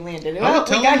the plane landed. I would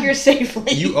we got here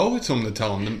safely. You owe it to them to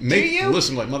tell them. Do you?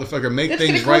 Listen, like, motherfucker, make That's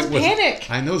things gonna cause right with...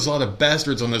 panic. I know there's a lot of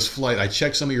bastards on this flight. I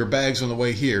checked some of your bags on the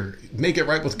way here. Make it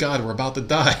right with God. We're about to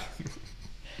die.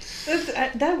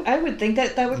 I would think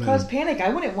that would cause panic. I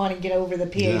wouldn't want to get over the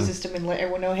PA system and let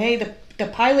everyone know, hey, the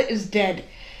pilot is dead.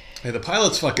 Hey, the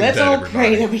pilot's fucking Let's dead, all everybody.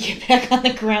 pray that we get back on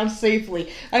the ground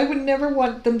safely. I would never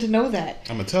want them to know that.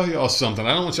 I'm going to tell y'all something.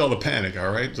 I don't want y'all to panic,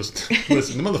 all right? Just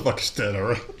listen, the motherfucker's dead, all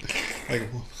right? Like,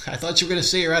 I thought you were going to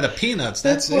say you're out of peanuts.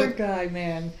 That's that poor it. guy,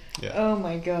 man. Yeah. Oh,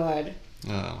 my God.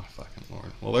 Oh, my fucking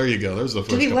Lord. Well, there you go. There's the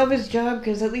first Did he couple. love his job?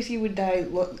 Because at least he would die,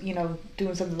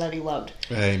 doing something that he loved.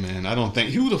 Hey, man, I don't think...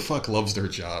 Who the fuck loves their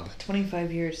job?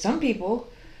 25 years. Some people.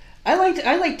 I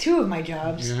liked 2 of my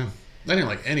jobs. Yeah. I didn't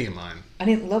like any of mine. I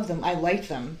didn't love them. I liked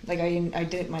them. Like, I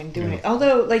didn't mind doing it.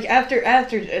 Although, like, after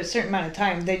a certain amount of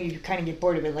time, then you kind of get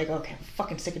bored of it. Like, okay, I'm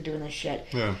fucking sick of doing this shit.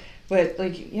 Yeah. But,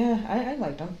 like, yeah, I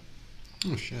liked them.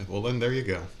 Oh, shit. Well, then there you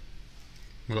go.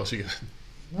 What else you got?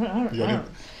 I don't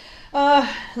know.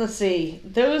 Let's see.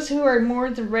 Those who are more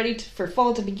than ready for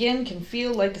fall to begin can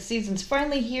feel like the season's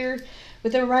finally here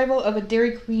with the arrival of a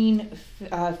Dairy Queen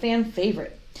fan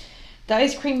favorite. The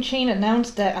ice cream chain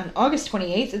announced that on August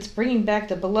 28th, it's bringing back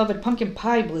the beloved pumpkin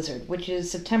pie blizzard, which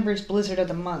is September's blizzard of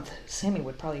the month. Sammy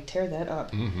would probably tear that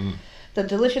up. Mm-hmm. The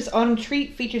delicious autumn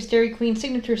treat features Dairy Queen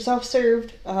signature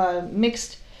soft-served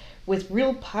mixed with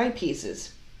real pie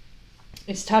pieces.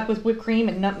 It's topped with whipped cream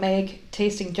and nutmeg,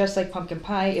 tasting just like pumpkin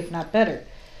pie, if not better.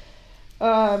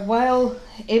 While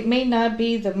it may not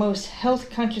be the most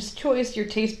health-conscious choice, your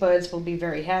taste buds will be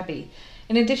very happy.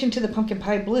 In addition to the pumpkin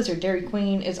pie blizzard, Dairy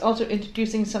Queen is also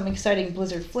introducing some exciting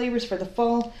blizzard flavors for the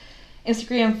fall.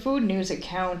 Instagram food news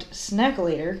account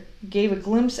Snackolator gave a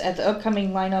glimpse at the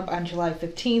upcoming lineup on July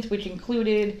 15th, which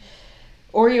included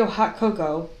Oreo hot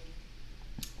cocoa,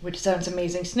 which sounds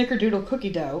amazing, Snickerdoodle cookie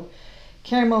dough,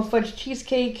 caramel fudge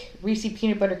cheesecake, Reese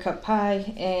peanut butter cup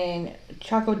pie, and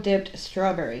choco dipped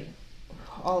strawberry.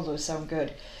 All of those sound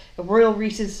good. A Royal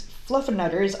Reese's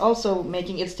Fluffernutter is also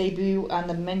making its debut on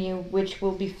the menu, which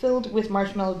will be filled with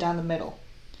marshmallow down the middle.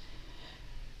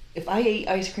 If I ate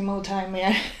ice cream all the time,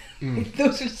 man,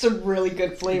 those are some really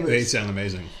good flavors. They sound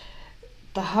amazing.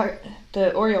 The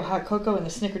Oreo hot cocoa and the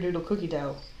Snickerdoodle cookie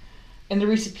dough, and the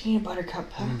Reese's peanut butter cup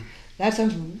pie. That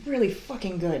sounds really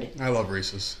fucking good. I love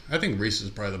Reese's. I think Reese's is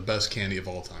probably the best candy of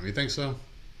all time. You think so?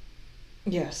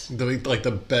 Yes.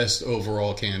 The best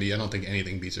overall candy. I don't think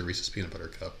anything beats a Reese's peanut butter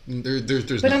cup. There's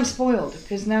but nothing. I'm spoiled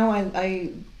because now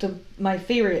my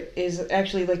favorite is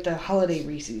actually like the holiday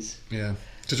Reese's. Yeah,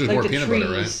 just with like more the peanut trees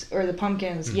butter, right? Or the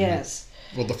pumpkins. Mm-hmm. Yes.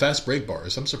 Well, the fast break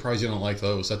bars. I'm surprised you don't like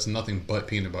those. That's nothing but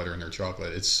peanut butter in their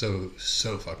chocolate. It's so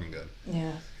fucking good.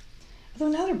 Yeah.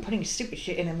 Although now they're putting stupid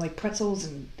shit in them, like pretzels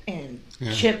and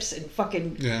chips and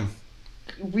fucking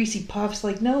Reese Puffs.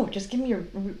 Like, no, just give me a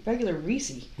regular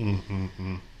Reese.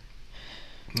 Mm-hmm.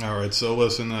 All right, so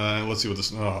listen, let's see what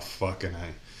this... Oh, fucking A.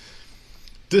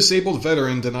 Disabled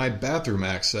veteran denied bathroom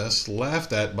access,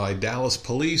 laughed at by Dallas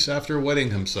police after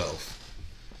wetting himself.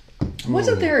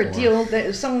 Wasn't there a deal that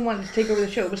if someone wanted to take over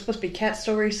the show, it was supposed to be cat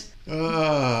stories?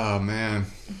 Oh, man.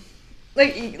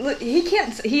 Like, he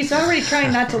can't... He's already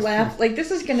trying not to laugh. Like,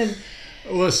 this is gonna...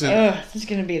 Listen... this is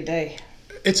gonna be a day.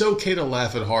 It's okay to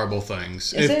laugh at horrible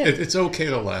things. It's okay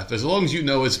to laugh. As long as you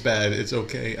know it's bad, it's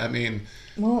okay. I mean...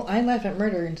 Well, I laugh at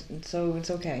murder, and so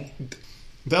it's okay.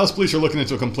 Dallas police are looking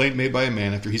into a complaint made by a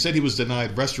man after he said he was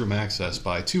denied restroom access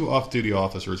by 2 off-duty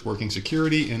officers working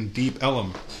security in Deep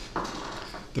Ellum.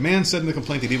 The man said in the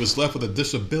complaint that he was left with a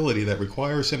disability that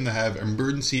requires him to have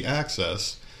emergency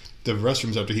access to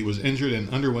restrooms after he was injured and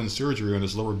underwent surgery on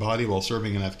his lower body while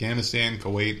serving in Afghanistan,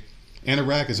 Kuwait, and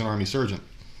Iraq as an Army surgeon.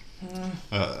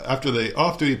 After the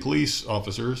off-duty police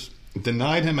officers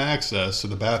denied him access to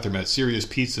the bathroom at Sirius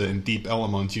Pizza in Deep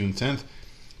Ellum on June 10th,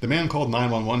 the man called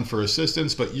 911 for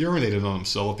assistance but urinated on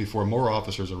himself before more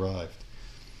officers arrived.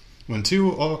 When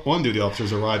 2 on-duty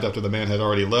officers arrived after the man had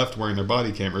already left wearing their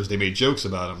body cameras, they made jokes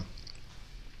about him.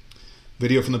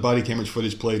 Video from the body camera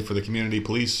footage played for the Community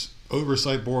Police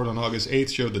Oversight Board on August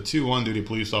 8th showed the 2 on-duty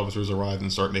police officers arrive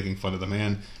and start making fun of the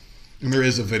man. And there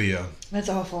is a video. That's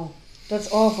awful.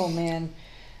 That's awful, man.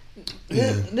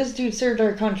 This dude served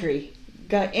our country,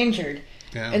 got injured,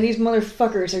 and these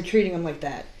motherfuckers are treating him like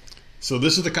that. So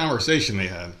this is the conversation they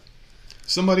had.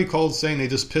 Somebody called saying they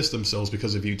just pissed themselves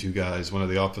because of you 2 guys, one of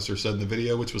the officers said in the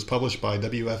video, which was published by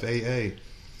WFAA.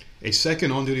 A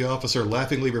second on-duty officer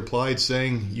laughingly replied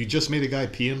saying, "You just made a guy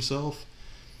pee himself?"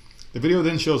 The video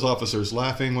then shows officers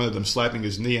laughing, one of them slapping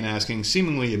his knee and asking,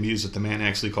 seemingly amused that the man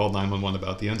actually called 911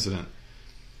 about the incident.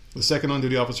 The second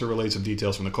on-duty officer relayed some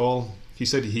details from the call. He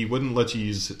said he wouldn't let you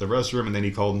use the restroom, and then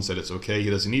he called and said it's okay. He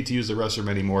doesn't need to use the restroom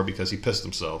anymore because he pissed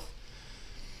himself.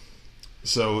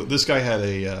 So this guy had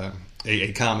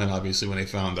a comment, obviously, when they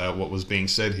found out what was being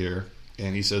said here.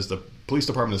 And he says, the police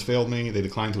department has failed me. They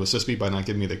declined to assist me by not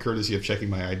giving me the courtesy of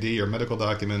checking my ID or medical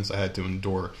documents. I had to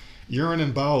endure urine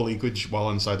and bowel leakage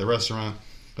while inside the restaurant.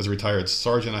 As a retired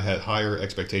sergeant, I had higher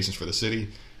expectations for the city.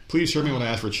 Please hear me when I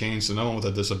ask for change so no one with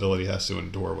a disability has to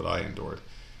endure what I endured.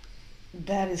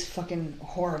 That is fucking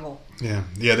horrible. Yeah,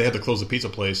 they had to close the pizza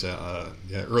place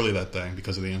early that day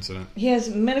because of the incident. He has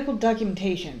medical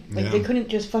documentation. They couldn't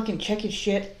just fucking check his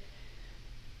shit.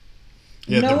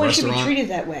 Yeah, no one should be treated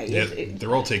that way. Yeah,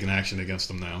 they're all taking action against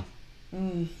them now.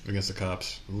 Against the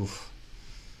cops. Oof.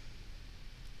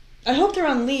 I hope they're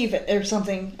on leave or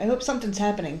something. I hope something's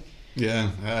happening.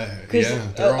 Yeah. Because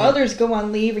others go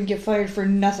on leave and get fired for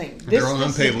nothing. They're on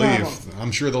unpaid leave.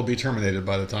 I'm sure they'll be terminated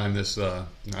by the time this. The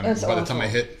time I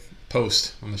hit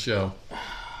post on the show,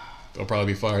 they'll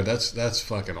probably be fired. That's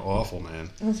fucking awful, man.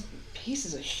 Those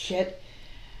pieces of shit.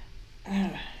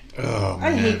 Oh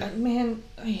man.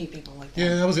 I hate people like that.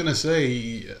 Yeah, I was gonna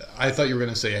say. I thought you were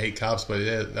gonna say I hate cops, but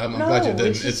I'm glad you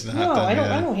didn't. It's not. No,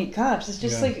 I don't hate cops. It's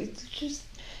just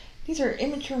these are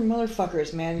immature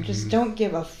motherfuckers, man. Just don't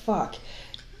give a fuck.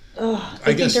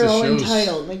 They think they're all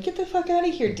entitled. Like, get the fuck out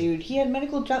of here, dude. He had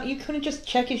medical job. You couldn't just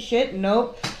check his shit.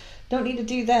 Nope. Don't need to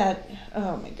do that.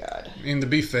 Oh my god. I mean, to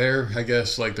be fair, I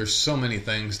guess there's so many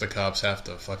things the cops have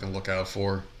to fucking look out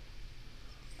for.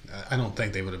 I don't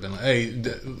think they would have been like, hey,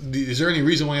 is there any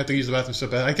reason why you have to use the bathroom so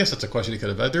bad? I guess that's a question he could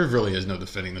have had. There really is no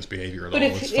defending this behavior at all. But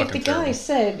if the guy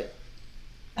said,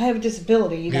 I have a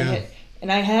disability,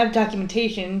 and I have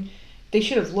documentation, they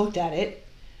should have looked at it.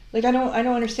 Like, I don't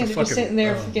understand them just sitting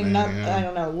there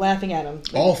laughing at him.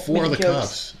 All 4 of the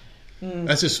cops.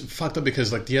 That's just fucked up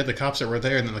because, the cops that were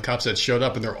there and then the cops that showed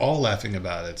up and they're all laughing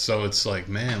about it. So it's like,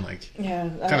 man, what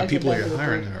kind of people are you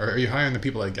hiring? Or are you hiring the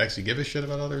people that actually give a shit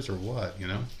about others or what,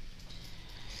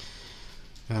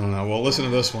 I don't know. Well, listen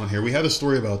to this one here. We had a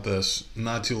story about this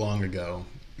not too long ago,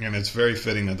 and it's very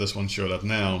fitting that this one showed up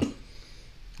now.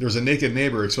 There was a naked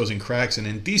neighbor exposing cracks in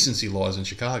indecency laws in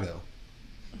Chicago.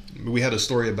 We had a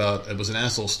story about, it was an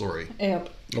asshole story a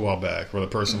while back, where the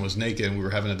person was naked and we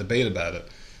were having a debate about it.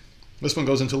 This one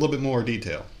goes into a little bit more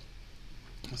detail.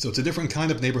 So it's a different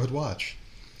kind of neighborhood watch.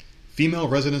 Female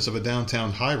residents of a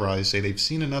downtown high-rise say they've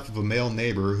seen enough of a male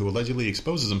neighbor who allegedly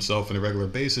exposes himself on a regular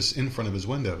basis in front of his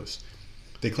windows.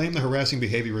 They claim the harassing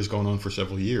behavior has gone on for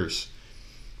several years.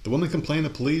 The women complained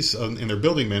to police in their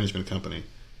building management company.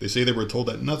 They say they were told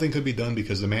that nothing could be done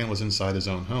because the man was inside his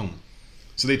own home.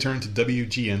 So they turned to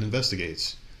WGN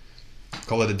Investigates.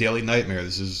 Call it a daily nightmare.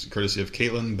 This is courtesy of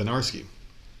Caitlin Benarski.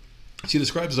 She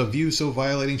describes a view so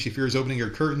violating she fears opening her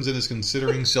curtains and is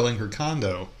considering selling her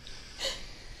condo.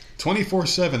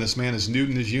 24/7, this man is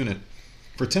nude in his unit.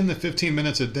 For 10 to 15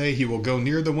 minutes a day, he will go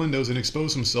near the windows and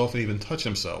expose himself and even touch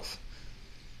himself.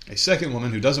 A second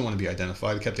woman, who doesn't want to be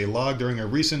identified, kept a log during a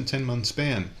recent 10-month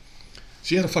span.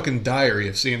 She had a fucking diary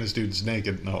of seeing this dude's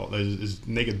his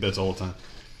naked bits all the time.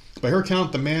 By her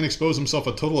count, the man exposed himself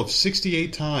a total of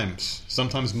 68 times,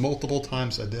 sometimes multiple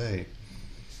times a day.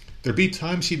 There'd be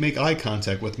times he'd make eye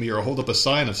contact with me or hold up a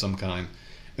sign of some kind,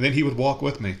 and then he would walk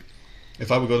with me.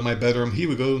 If I would go to my bedroom, he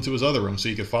would go into his other room so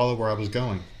he could follow where I was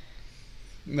going.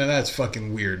 Now that's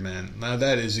fucking weird, man. Now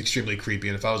that is extremely creepy,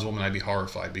 and if I was a woman, I'd be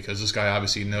horrified, because this guy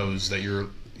obviously knows that you're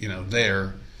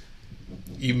there.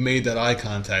 You made that eye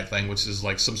contact thing, which is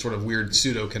like some sort of weird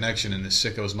pseudo connection in this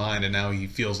sicko's mind, and now he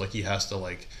feels like he has to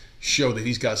like show that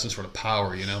he's got some sort of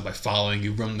power, by following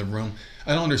you from the room.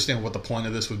 I don't understand what the point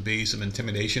of this would be. Some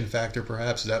intimidation factor,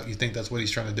 perhaps? Is that you think that's what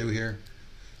he's trying to do here?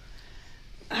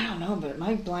 I don't know, but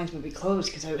my blinds would be closed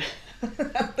because I would...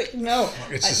 like, no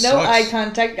Sucks. eye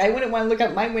contact. I wouldn't want to look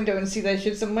out my window and see that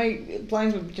shit, so my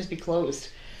blinds would just be closed.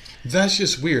 That's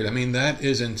just weird. I mean, that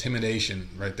is intimidation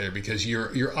right there, because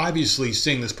you're obviously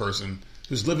seeing this person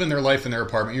who's living their life in their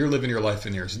apartment. You're living your life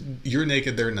in yours. You're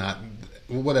naked, they're not.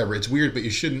 Whatever. It's weird, but you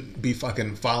shouldn't be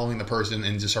fucking following the person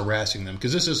and just harassing them,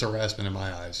 because this is harassment in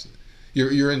my eyes.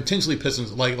 You're intentionally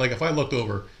pissing. Like if I looked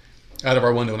over out of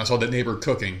our window and I saw that neighbor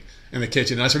cooking in the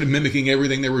kitchen and I started mimicking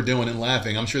everything they were doing and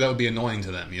laughing, I'm sure that would be annoying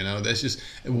to them. That's just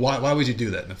why would you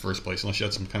do that in the first place unless you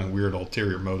had some kind of weird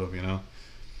ulterior motive.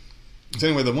 So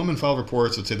anyway, the woman filed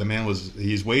reports that say the man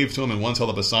he's waved to him and once held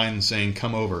up a sign saying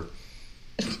 "come over."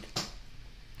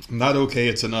 Not okay,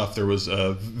 it's enough. There was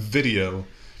a video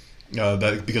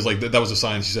that because that was a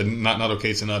sign. She said not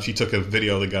okay, it's enough. She took a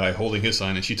video of the guy holding his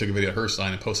sign and she took a video of her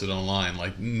sign and posted it online.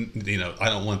 Like, I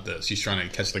don't want this. She's trying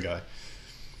to catch the guy.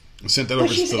 Sent that over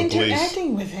to the police. But she's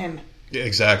interacting with him. Yeah,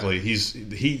 exactly. This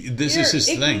is his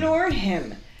thing. Ignore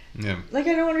him. Yeah. Like,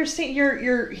 I don't understand.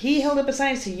 He held up a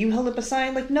sign, so you held up a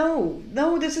sign. Like, no,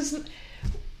 this isn't.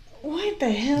 What the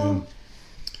hell?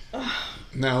 Yeah.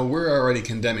 Now, we're already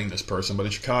condemning this person, but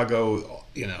in Chicago,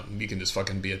 you can just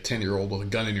fucking be a 10-year-old with a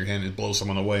gun in your hand and blow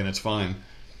someone away, and it's fine.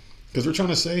 Because we're trying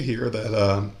to say here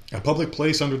that a public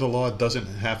place under the law doesn't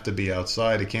have to be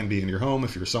outside. It can be in your home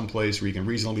if you're someplace where you can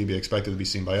reasonably be expected to be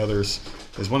seen by others.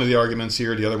 There's one of the arguments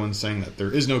here. The other one's saying that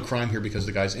there is no crime here because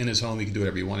the guy's in his home. You can do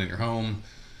whatever you want in your home.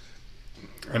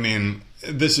 I mean,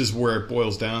 this is where it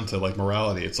boils down to, like,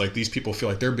 morality. It's like these people feel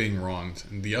like they're being wronged,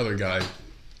 and the other guy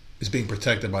is being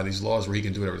protected by these laws where he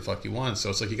can do whatever the fuck he wants. So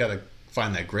it's like you got to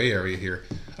find that gray area here.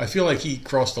 I feel like he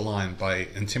crossed the line by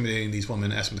intimidating these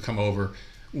women, asking them to come over.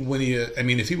 When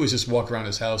if he was just walking around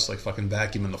his house like fucking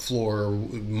vacuuming the floor or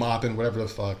mopping, whatever the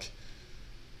fuck.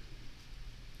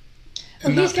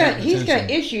 Well, he's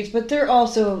got issues, but they're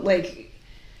also like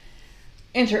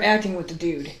interacting with the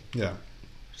dude. Yeah.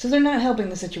 So they're not helping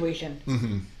the situation.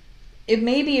 Mm-hmm. It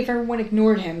maybe if everyone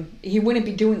ignored him, he wouldn't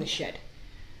be doing the shit.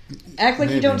 Act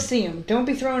like you don't see him. Don't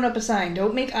be throwing up a sign.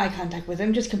 Don't make eye contact with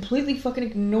him. Just completely fucking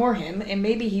ignore him, and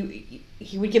maybe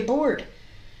he would get bored.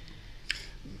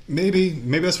 Maybe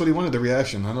that's what he wanted, the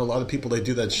reaction. I know a lot of people, they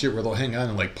do that shit where they'll hang out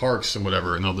in like parks and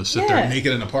whatever, and they'll just sit there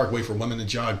naked in a park, wait for women to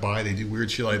jog by. They do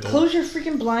weird shit like that. Close your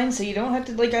freaking blinds so you don't have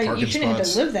to you shouldn't have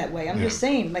to live that way. I'm just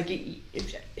saying, like,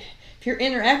 if you're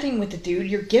interacting with the dude,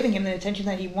 you're giving him the attention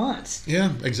that he wants.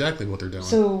 Yeah, exactly what they're doing.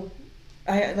 So,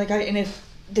 and if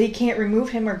they can't remove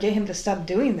him or get him to stop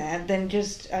doing that, then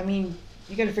you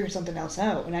got to figure something else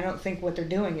out. And I don't think what they're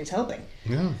doing is helping.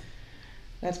 Yeah.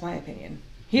 That's my opinion.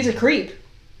 He's a creep.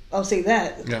 I'll say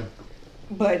that. Yeah.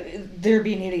 But they're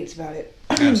being idiots about it.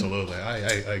 Absolutely. I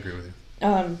agree with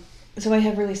you. So I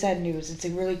have really sad news. It's a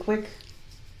really quick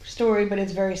story, but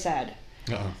it's very sad.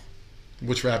 Uh-oh.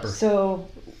 Which rapper? So,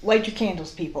 light your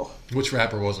candles, people. Which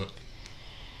rapper was it?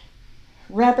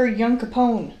 Rapper Young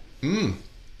Capone.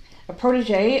 A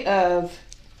protege of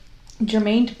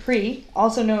Jermaine Dupri,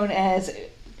 also known as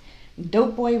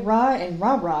Dope Boy Ra and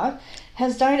Ra Ra,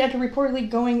 has died after reportedly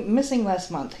going missing last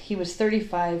month. He was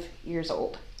 35 years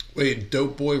old. Wait,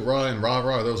 Dope Boy Ra and Ra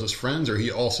Ra, are those his friends, or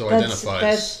he also identifies?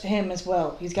 That's him as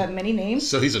well. He's got many names.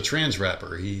 So he's a trans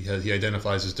rapper. He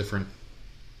identifies as different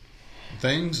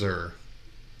things, or?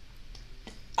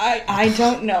 I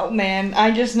don't know, man. I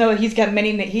just know he's got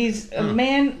many names. He's a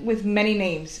man with many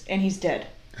names, and he's dead.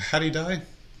 How'd he die?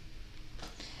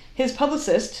 His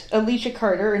publicist, Alicia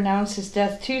Carter, announced his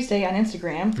death Tuesday on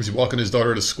Instagram. Was he walking his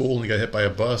daughter to school and he got hit by a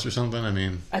bus or something?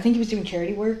 I think he was doing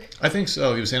charity work. I think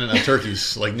so. He was handing out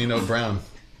turkeys like Nino Brown.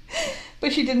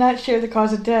 But she did not share the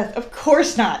cause of death. Of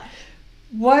course not.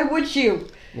 Why would you?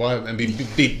 Why? And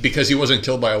because he wasn't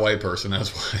killed by a white person,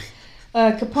 that's why.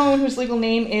 Capone, whose legal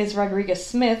name is Rodriguez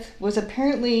Smith, was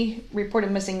apparently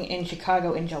reported missing in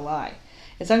Chicago in July.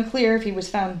 It's unclear if he was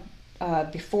found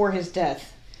before his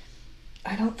death.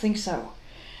 I don't think so.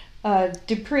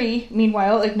 Dupri,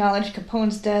 meanwhile, acknowledged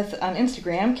Capone's death on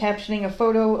Instagram, captioning a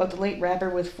photo of the late rapper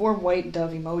with 4 white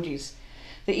dove emojis.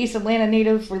 The East Atlanta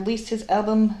native released his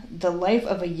album The Life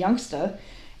of a Youngsta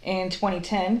in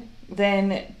 2010,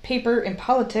 then Paper and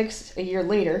Politics a year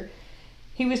later.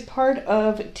 He was part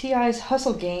of T.I.'s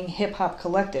Hustle Gang hip-hop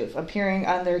collective, appearing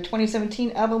on their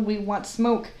 2017 album We Want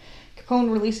Smoke.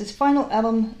 Capone released his final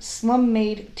album, Slum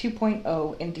Made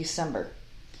 2.0, in December.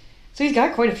 So he's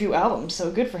got quite a few albums, so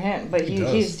good for him. But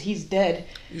he's dead.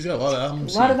 He's got a lot of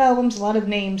albums. A lot of albums, a lot of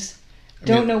names.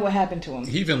 Don't know what happened to him.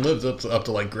 He even lived up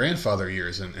to like grandfather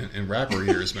years and rapper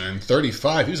years, man.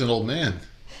 35. He was an old man.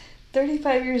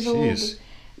 35 years old.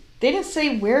 They didn't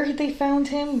say where they found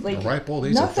him. Like, ripe old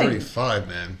age of 35,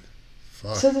 man.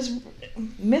 Fuck. So this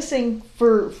missing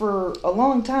for a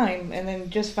long time and then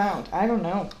just found. I don't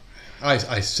know.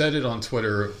 I said it on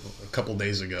Twitter a couple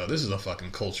days ago. This is a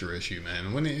fucking culture issue,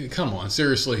 man. Come on,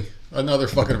 seriously. Another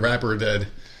fucking rapper dead.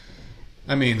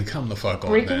 I mean, come the fuck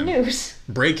on, man. Breaking news.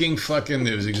 Breaking fucking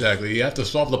news, exactly. You have to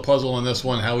solve the puzzle on this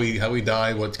one, how he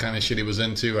died, what kind of shit he was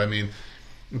into. I mean,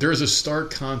 there is a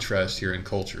stark contrast here in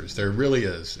cultures. There really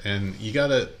is. And you got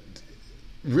to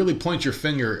really point your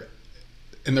finger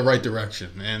in the right direction.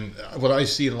 And what I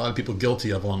see a lot of people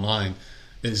guilty of online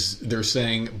is they're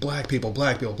saying black people,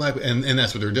 and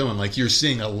that's what they're doing. Like, you're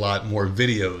seeing a lot more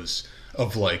videos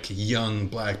of like young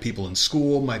black people in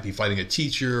school might be fighting a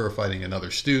teacher or fighting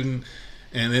another student,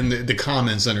 and then the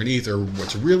comments underneath are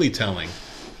what's really telling.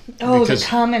 Oh, the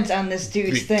comments on this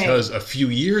dude's thing. Because a few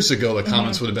years ago, the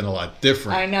comments would have been a lot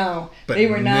different. I know. But they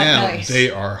were not now, nice. They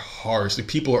are harsh. The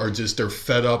people are they're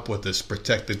fed up with this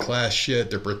protected class shit.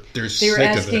 They're they sick were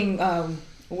asking of it.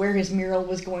 Where his mural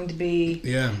was going to be.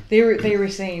 Yeah. They were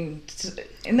saying,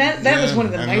 and that was one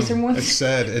of the nicer ones.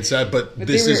 It's sad, but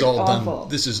this is all awful. done.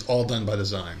 This is all done by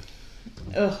design.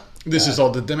 Ugh. This is all,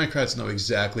 the Democrats know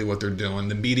exactly what they're doing.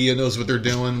 The media knows what they're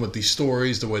doing with these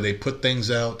stories, the way they put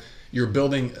things out. You're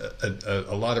building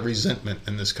a lot of resentment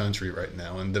in this country right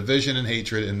now, and division and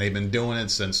hatred, and they've been doing it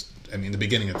since, the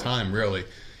beginning of time, really.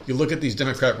 You look at these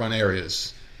Democrat-run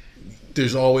areas,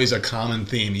 there's always a common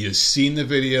theme. You've seen the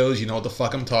videos, you know what the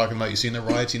fuck I'm talking about. You've seen the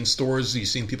riots in stores, you've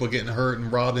seen people getting hurt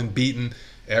and robbed and beaten.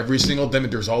 Every single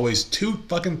there's always two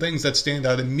fucking things that stand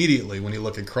out immediately when you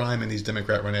look at crime in these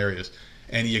Democrat-run areas.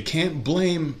 And you can't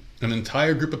blame an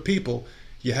entire group of people.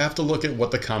 You have to look at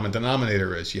what the common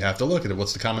denominator is. You have to look at it.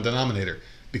 What's the common denominator?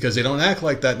 Because they don't act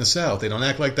like that in the South. They don't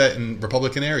act like that in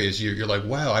Republican areas. You're like,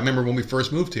 wow. I remember when we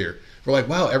first moved here. We're like,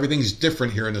 wow, everything's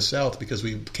different here in the South because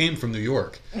we came from New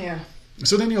York. Yeah.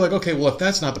 So then you're like, okay, well, if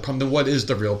that's not the problem, then what is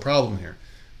the real problem here?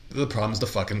 The problem is the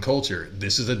fucking culture.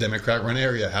 This is a Democrat-run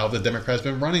area. How the Democrats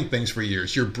been running things for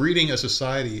years. You're breeding a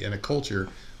society and a culture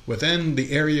within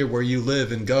the area where you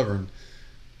live and govern.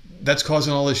 That's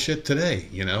causing all this shit today,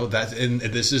 and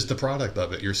this is the product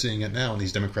of it. You're seeing it now in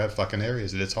these Democrat fucking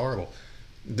areas, and it's horrible.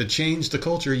 To change the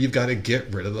culture, you've got to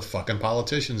get rid of the fucking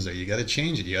politicians there. You got to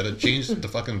change it. You got to change the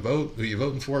fucking vote. Who you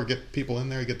voting for? Get people in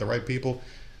there. Get the right people,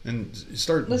 and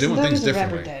start doing things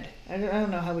differently. Dead. I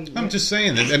don't know how we. I'm just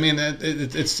saying that.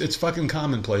 It's fucking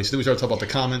commonplace. Then we start talking about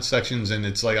the comment sections, and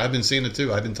it's like I've been seeing it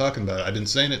too. I've been talking about it. I've been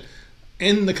saying it.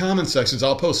 In the comment sections,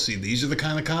 I'll post, see, these are the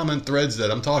kind of comment threads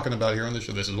that I'm talking about here on the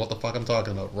show. This is what the fuck I'm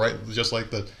talking about, right? Just like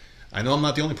I know I'm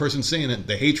not the only person seeing it.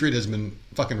 The hatred has been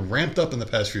fucking ramped up in the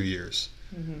past few years.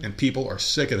 Mm-hmm. And people are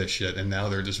sick of this shit, and now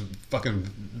they're just fucking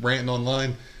ranting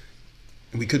online.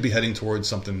 And we could be heading towards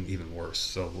something even worse.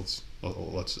 So let's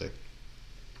see.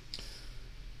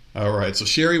 All right, so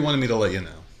Sherry wanted me to let you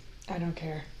know. I don't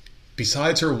care.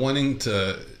 Besides her wanting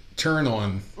to turn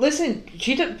on... Listen.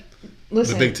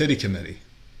 The Big Titty Committee.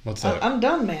 What's that? I'm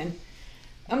done, man.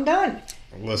 I'm done.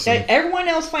 Listen. Everyone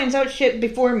else finds out shit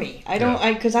before me. I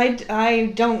don't. Because I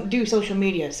don't do social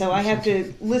media, so I have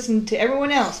to listen to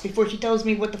everyone else before she tells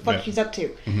me what the fuck she's up to.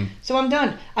 Mm-hmm. So I'm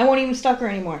done. I won't even stalk her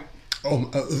anymore. Oh,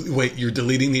 wait! You're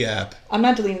deleting the app? I'm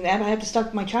not deleting the app. I have to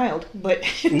stalk my child. But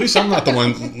at least I'm not the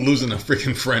one losing a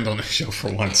freaking friend on the show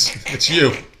for once. It's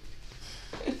you.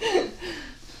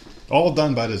 All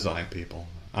done by design, people.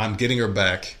 I'm getting her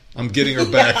back.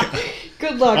 Yeah.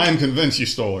 Good luck. I'm convinced you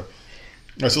stole her.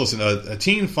 All right, so listen, a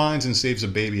teen finds and saves a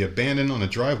baby abandoned on a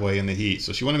driveway in the heat.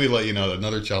 So she wanted me to let you know that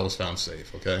another child was found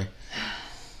safe, okay?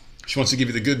 She wants to give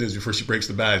you the good news before she breaks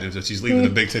the bad news, that she's leaving the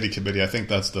Big Titty Committee. I think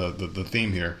that's the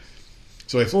theme here.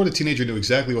 So a Florida teenager knew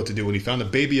exactly what to do when he found a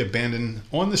baby abandoned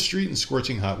on the street in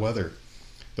scorching hot weather.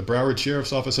 The Broward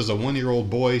Sheriff's Office says a 1-year-old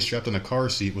boy strapped in a car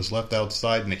seat was left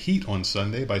outside in the heat on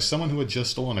Sunday by someone who had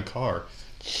just stolen a car.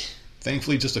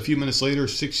 Thankfully, just a few minutes later,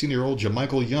 16-year-old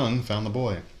Jamichael Young found the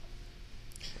boy.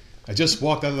 I just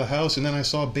walked out of the house and then I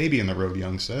saw a baby in the road,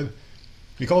 Young said.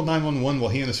 He called 911 while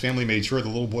he and his family made sure the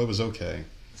little boy was okay.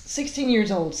 16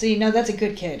 years old. See, now that's a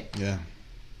good kid. Yeah.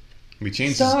 We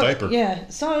changed his diaper. Yeah,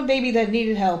 saw a baby that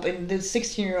needed help, and the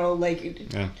 16-year-old,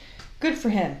 good for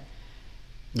him.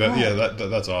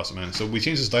 That's awesome, man. So we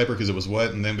changed his diaper because it was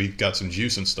wet, and then we got some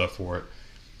juice and stuff for it.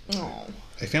 Oh.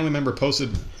 A family member posted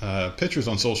pictures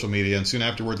on social media, and soon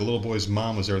afterward, the little boy's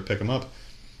mom was there to pick him up.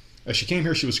 As she came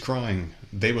here, she was crying.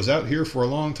 They was out here for a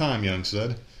long time, Young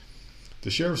said.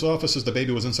 The sheriff's office says the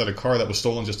baby was inside a car that was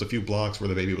stolen just a few blocks where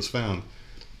the baby was found.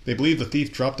 They believe the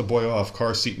thief dropped the boy off,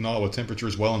 car seat and all, with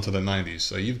temperatures well into the 90s.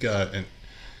 So you've got...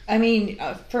 I mean,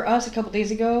 for us a couple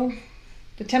days ago,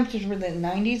 the temperatures were in the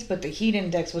 90s, but the heat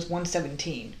index was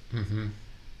 117. Mm-hmm. Yeah.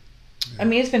 I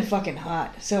mean, it's been fucking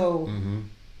hot. So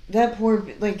that poor...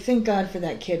 Like, thank God for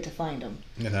that kid to find him.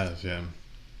 It has, yeah.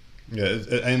 Yeah,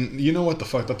 and you know what the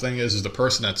fucked up thing is the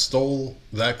person that stole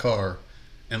that car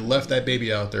and left that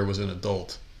baby out there was an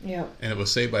adult. Yeah. And it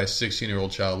was saved by a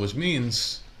 16-year-old child, which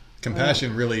means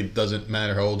compassion really doesn't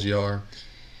matter how old you are.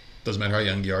 Doesn't matter how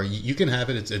young you are. You can have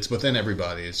it. It's within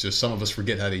everybody. It's just some of us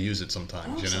forget how to use it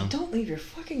sometimes, also, you know? Don't leave your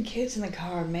fucking kids in the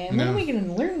car, man. No. When are we going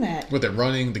to learn that? With it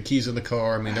running, the keys in the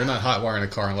car. I mean, they're not hot wiring a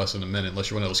car in less than a minute unless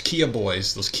you're one of those Kia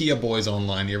boys. Those Kia boys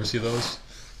online. You ever see those?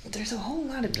 There's a whole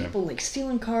lot of people, like,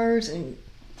 stealing cars and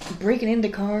breaking into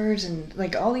cars and,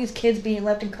 like, all these kids being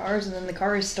left in cars and then the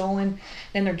car is stolen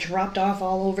and they're dropped off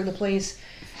all over the place.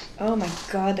 Oh, my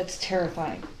God, that's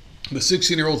terrifying. The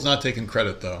 16-year-old's not taking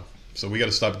credit, though. So we got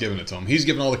to stop giving it to him. He's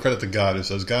giving all the credit to God. It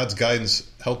says God's guidance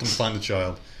helped him find the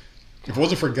child. If it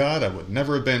wasn't for God, I would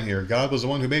never have been here. God was the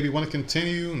one who made me want to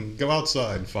continue and go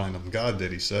outside and find him. God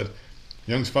did, he said.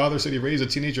 Young's father said he raised a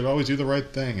teenager to always do the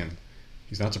right thing, and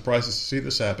he's not surprised to see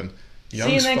this happen.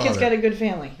 Young's that kid's got a good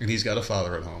family. And he's got a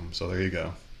father at home, so there you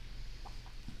go.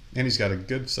 And he's got a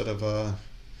good set of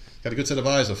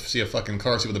eyes to see a fucking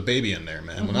car seat with a baby in there,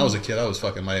 man. Mm-hmm. When I was a kid, I was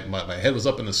fucking my head was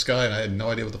up in the sky and I had no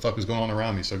idea what the fuck was going on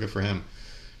around me. So good for him.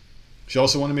 She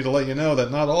also wanted me to let you know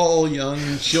that not all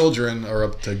young children are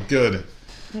up to good.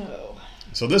 Oh.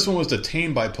 So this one was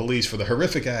detained by police for the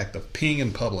horrific act of peeing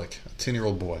in public. A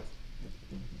 10-year-old boy.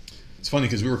 It's funny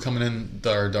because we were coming in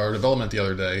our development the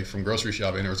other day from grocery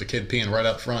shopping and there was a kid peeing right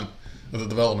out front of the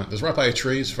development. It was right by a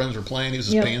tree. His friends were playing. He was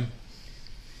just peeing.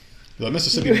 The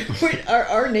Mississippi...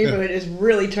 our neighborhood is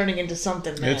really turning into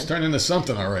something, man. It's turning into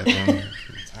something, all right, man.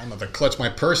 I'm going to clutch my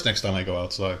purse next time I go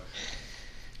outside.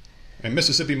 A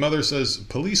Mississippi mother says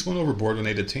police went overboard when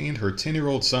they detained her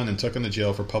 10-year-old son and took him to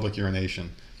jail for public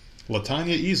urination.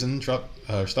 Latanya Eason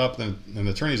stopped in an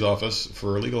attorney's office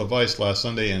for legal advice last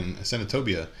Sunday in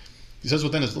Senatobia. He says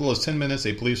within as little as 10 minutes,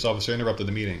 a police officer interrupted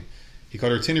the meeting. He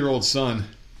caught her 10-year-old son...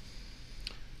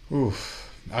 Oof.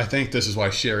 I think this is why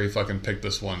Sherry fucking picked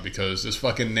this one, because this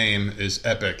fucking name is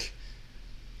epic.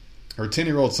 Her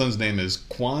 10-year-old son's name is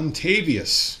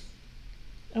Quantavius.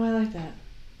 Oh, I like that.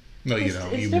 No, you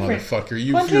don't, you different. motherfucker.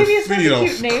 You know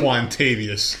name.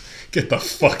 Quantavius. Get the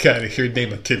fuck out of here.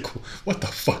 Name a kid. What the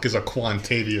fuck is a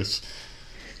Quantavius?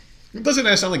 Doesn't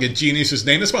that sound like a genius's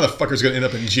name? This motherfucker's going to end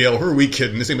up in jail. Who are we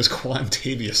kidding? His name is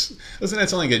Quantavius. Doesn't that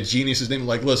sound like a genius's name?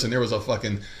 Like, listen, there was a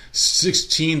fucking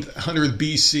 1600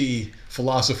 BC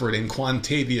philosopher named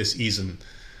Quantavius Eason.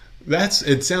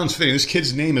 It sounds fitting. This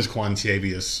kid's name is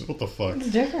Quantavius. What the fuck?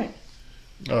 It's different.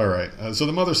 All right. So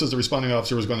the mother says the responding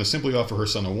officer was going to simply offer her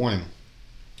son a warning.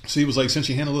 So he was like, since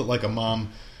she handled it like a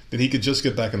mom, then he could just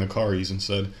get back in the car, Eason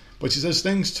said. But she says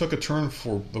things took a turn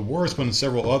for the worse when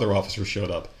several other officers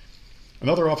showed up.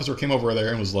 Another officer came over there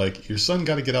and was like, your son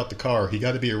got to get out the car. He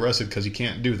got to be arrested because he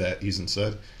can't do that, Eason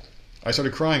said. I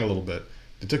started crying a little bit.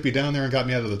 They took me down there and got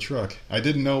me out of the truck. I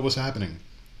didn't know what was happening.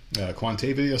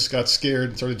 Quantavius got scared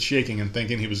and started shaking and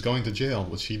thinking he was going to jail,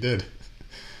 which he did.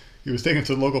 He was taken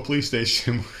to the local police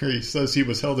station where he says he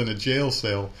was held in a jail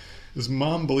cell. His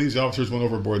mom believes the officers went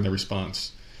overboard in their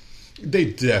response. They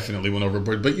definitely went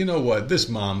overboard, but you know what? This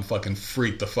mom fucking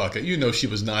freaked the fuck out. You know she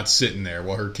was not sitting there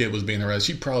while her kid was being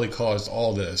arrested. She probably caused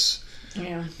all this.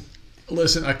 Yeah.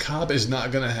 Listen, a cop is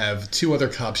not going to have two other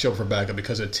cops show up for backup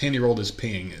because a 10-year-old is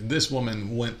peeing. This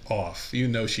woman went off. You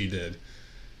know she did.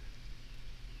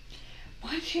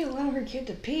 Why did she allow her kid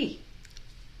to pee?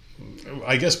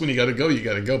 I guess when you got to go, you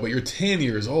got to go. But you're 10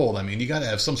 years old. I mean, you got to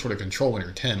have some sort of control when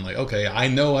you're 10. Like, okay, I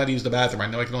know how to use the bathroom. I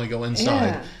know I can only go inside.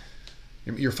 Yeah.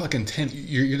 You're fucking 10.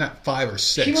 You're not 5 or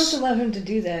 6. She must allow him to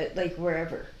do that, like,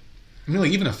 wherever. I mean,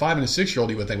 like, even a 5 and a 6-year-old,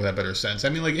 you would think would have better sense. I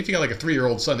mean, like, if you got like a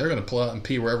 3-year-old son, they're going to pull out and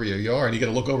pee wherever you are, and you got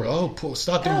to look over. Oh,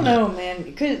 stop doing that. I don't know, man.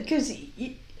 Because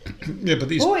yeah, but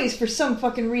these boys, for some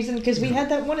fucking reason, because we had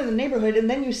that one in the neighborhood, and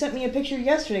then you sent me a picture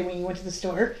yesterday when you went to the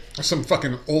store. Some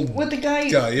fucking old with the guy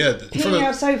yeah, peeing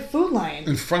outside Food Lion.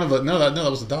 In front of that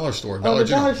was the dollar store. Dollar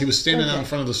General. He was standing out in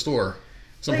front of the store.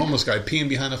 Some homeless guy peeing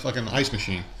behind a fucking ice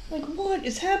machine. Like, what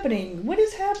is happening? What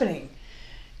is happening?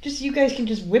 Just you guys can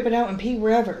just whip it out and pee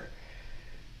wherever.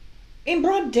 In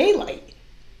broad daylight.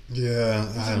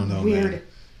 Yeah, I don't know, weird. man.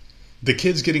 The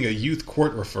kid's getting a youth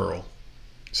court referral.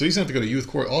 So he's going to have to go to youth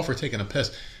court all for taking a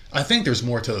piss. I think there's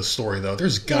more to the story, though.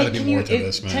 There's got to be more to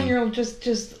this, man. 10-year-old,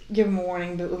 just give him a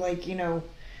warning, but, like, you know,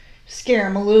 scare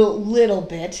him a little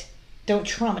bit. don't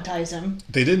traumatize him.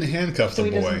 They didn't handcuff the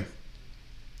boy.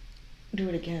 Do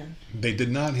it again. They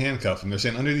did not handcuff him. They're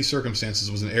saying under these circumstances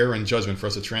it was an error in judgment for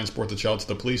us to transport the child to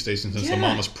the police station since the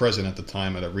mom was present at the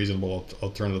time at a reasonable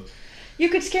alternative. You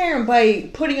could scare him by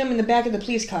putting him in the back of the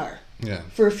police car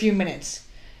for a few minutes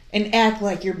and act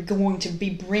like you're going to be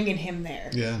bringing him there.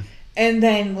 Yeah. And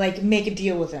then, like, make a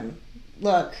deal with him.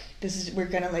 Look, we're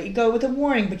going to let you go with a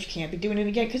warning, but you can't be doing it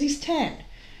again because he's 10.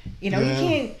 You know, you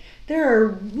can't... There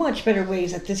are much better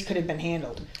ways that this could have been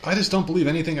handled. I just don't believe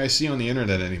anything I see on the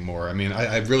internet anymore. I mean,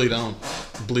 I really don't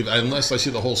believe... Unless I see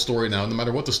the whole story now. No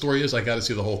matter what the story is, I got to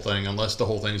see the whole thing. Unless the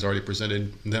whole thing's already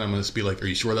presented. Then I'm going to be like, are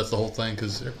you sure that's the whole thing?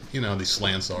 Because, you know, these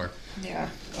slants are. Yeah.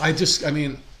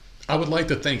 I would like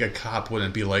to think a cop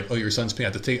wouldn't be like, oh, your son's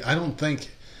paying to take... I don't think...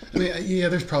 I mean, yeah,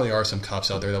 there probably are some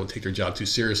cops out there that would take their job too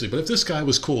seriously. But if this guy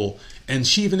was cool, and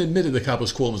she even admitted the cop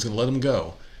was cool and was going to let him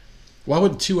go... Why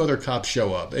would 2 other cops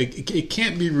show up? It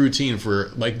can't be routine for,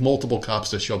 like, multiple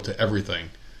cops to show up to everything.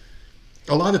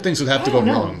 A lot of things would have to go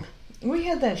wrong. We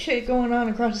had that shit going on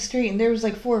across the street, and there was,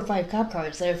 like, 4 or 5 cop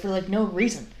cars there for, like, no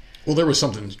reason. Well, there was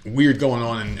something weird going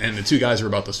on, and the 2 guys were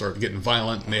about to start getting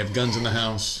violent, and they have guns in the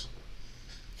house.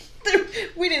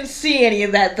 We didn't see any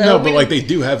of that, though. No, but, like, they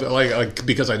do have, like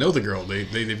because I know the girl.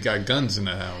 They've got guns in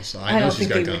the house. I know she's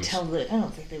got guns. I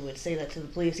don't think they would say that to the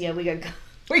police. Yeah, we got guns.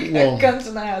 We got guns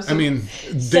in the house. I mean,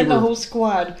 send the whole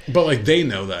squad. But, like, they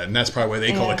know that, and that's probably why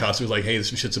they call the cops. It was like, hey, this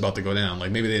shit's about to go down.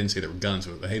 Like, maybe they didn't say there were guns,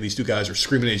 but, hey, these 2 guys are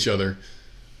screaming at each other.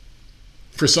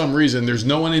 For some reason, there's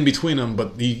no one in between them,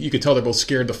 but you could tell they're both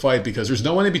scared to fight because there's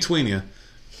no one in between you.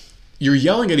 You're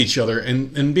yelling at each other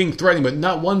and being threatening, but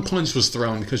not one punch was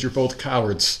thrown because you're both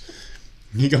cowards.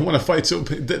 You don't want to fight, so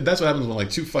that's what happens when,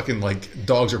 like, 2 fucking, like,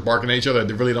 dogs are barking at each other.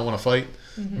 They really don't want to fight.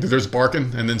 Mm-hmm. They're just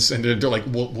barking, and they're like,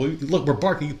 well, look, we're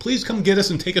barking. Please come get us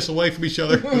and take us away from each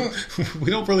other.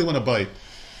 We don't really want to bite.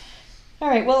 All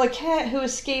right, well, a cat who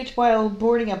escaped while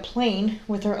boarding a plane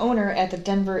with her owner at the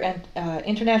Denver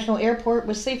International Airport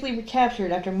was safely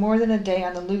recaptured after more than a day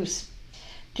on the loose.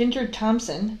 Ginger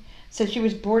Thompson said she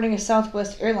was boarding a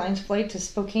Southwest Airlines flight to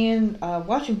Spokane,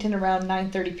 Washington around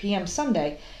 9:30 p.m.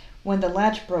 Sunday when the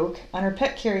latch broke on her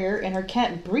pet carrier and her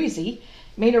cat Breezy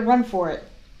made a run for it.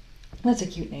 That's a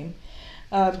cute name.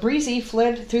 Breezy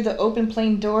fled through the open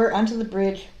plane door onto the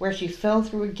bridge where she fell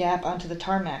through a gap onto the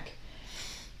tarmac.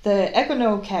 The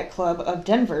Equino Cat Club of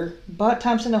Denver bought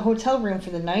Thompson a hotel room for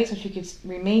the night so she could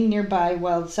remain nearby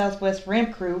while the Southwest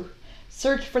ramp crew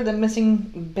searched for the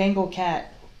missing Bengal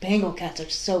cat. Bengal cats are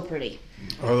so pretty.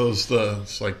 Are those the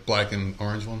like black and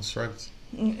orange ones striped?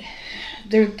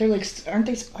 They're like, aren't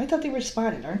they? I thought they were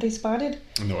spotted. Aren't they spotted?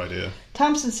 No idea.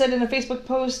 Thompson said in a Facebook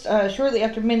post shortly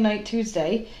after midnight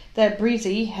Tuesday that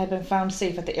Breezy had been found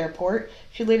safe at the airport.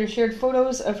 She later shared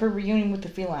photos of her reunion with the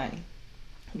feline.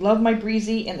 Love my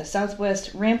Breezy and the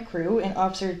Southwest ramp crew and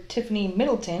Officer Tiffany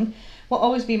Middleton will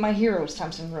always be my heroes,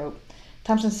 Thompson wrote.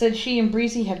 Thompson said she and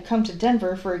Breezy had come to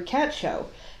Denver for a cat show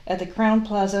at the Crown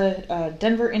Plaza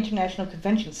Denver International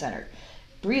Convention Center.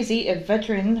 Breezy, a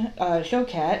veteran show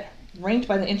cat, ranked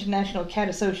by the International Cat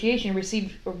Association,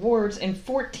 received awards in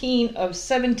 14 of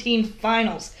 17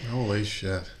 finals. Holy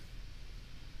shit.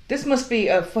 This must be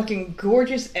a fucking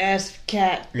gorgeous-ass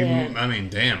cat, man. I mean,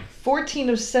 damn. 14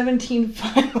 of 17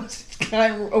 finals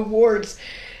got awards.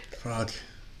 Fuck.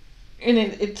 And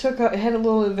it had a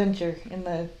little adventure in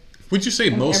the... Would you say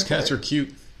most cats are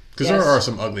cute? Because there are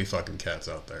some ugly fucking cats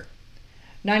out there.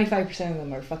 95% of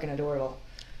them are fucking adorable.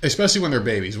 Especially when they're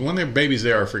babies. When they're babies,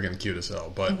 they are freaking cute as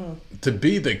hell. But to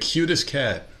be the cutest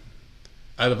cat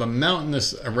out of a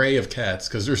mountainous array of cats,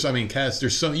 because cats,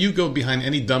 there's so, you go behind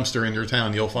any dumpster in your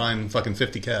town, you'll find fucking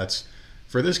 50 cats.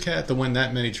 For this cat to win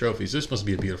that many trophies, this must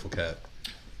be a beautiful cat.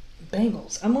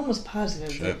 Bengals. I'm almost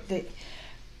positive that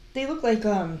they look like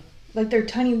they're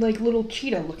tiny, like little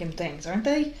cheetah looking things, aren't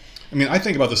they? I mean, I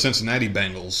think about the Cincinnati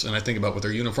Bengals, and I think about what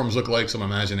their uniforms look like, so I'm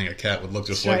imagining a cat would look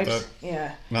just like that.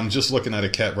 Yeah. And I'm just looking at a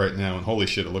cat right now, and holy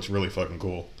shit, it looks really fucking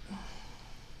cool.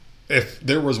 If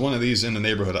there was one of these in the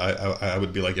neighborhood, I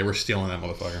would be like, yeah, we're stealing that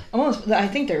motherfucker. I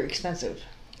think they're expensive.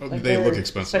 Like they look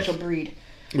expensive. Special breed.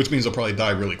 Which means they'll probably die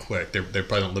really quick. They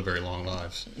probably don't live very long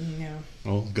lives. Yeah.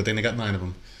 Well, good thing they got 9 of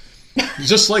them.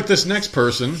 Just like this next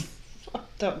person.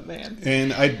 Fucked up, man.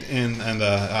 And I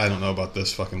don't know about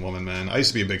this fucking woman, man. I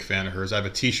used to be a big fan of hers. I have a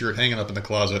T-shirt hanging up in the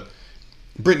closet.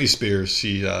 Britney Spears,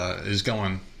 she is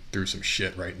going through some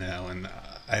shit right now, and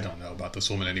I don't know about this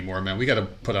woman anymore, man. We got to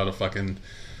put out a fucking...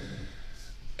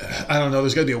 I don't know.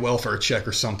 There's got to be a welfare check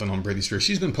or something on Britney Spears.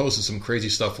 She's been posting some crazy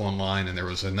stuff online, and there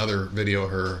was another video of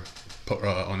her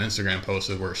on Instagram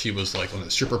posted where she was like on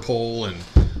a stripper pole and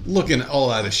looking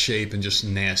all out of shape and just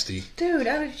nasty. Dude,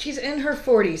 she's in her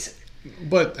 40s.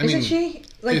 But, I mean, isn't she?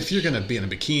 Like, if you're going to be in a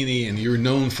bikini and you're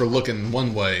known for looking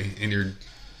one way and you're...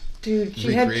 Dude,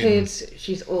 she had kids.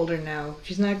 She's older now.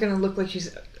 She's not going to look like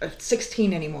she's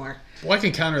 16 anymore. Well, I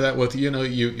can counter that with,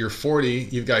 you're 40,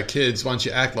 you've got kids, why don't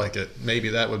you act like it? Maybe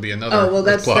that would be another Oh, well,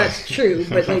 reply. that's true.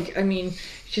 But, like, I mean,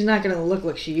 she's not going to look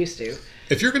like she used to.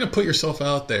 If you're going to put yourself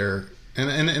out there,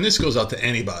 and this goes out to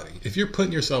anybody, if you're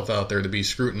putting yourself out there to be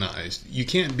scrutinized, you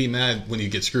can't be mad when you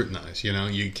get scrutinized,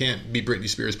 You can't be Britney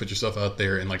Spears, put yourself out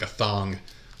there in, like, a thong,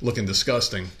 looking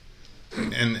disgusting.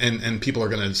 And people are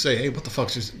going to say, hey, what the fuck?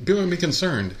 People are going to be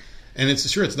concerned. And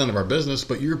it's none of our business,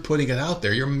 but you're putting it out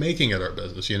there. You're making it our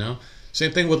business,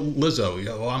 Same thing with Lizzo.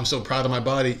 Oh, I'm so proud of my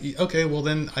body. Okay, well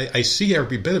then I see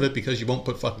every bit of it because you won't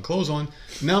put fucking clothes on.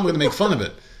 Now I'm going to make fun of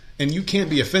it. And you can't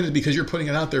be offended because you're putting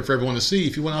it out there for everyone to see.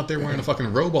 If you went out there wearing a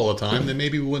fucking robe all the time, then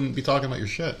maybe we wouldn't be talking about your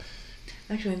shit.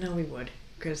 Actually, no, we would.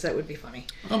 Because that would be funny.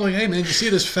 I'm like, hey man, you see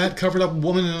this fat covered up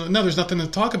woman? No, there's nothing to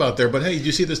talk about there. But hey,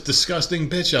 you see this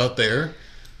disgusting bitch out there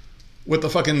with the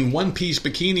fucking one-piece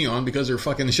bikini on because she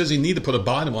doesn't even need to put a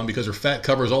bottom on because her fat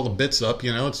covers all the bits up.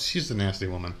 She's a nasty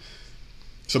woman.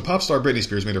 So pop star Britney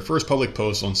Spears made her first public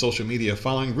post on social media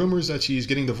following rumors that she's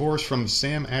getting divorced from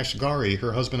Sam Asghari,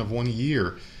 her husband of 1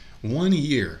 year. 1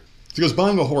 year. She goes,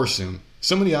 buying a horse soon.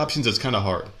 So many options, it's kind of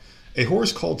hard. A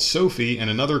horse called Sophie and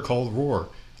another called Roar.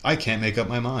 I can't make up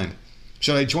my mind.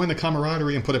 Should I join the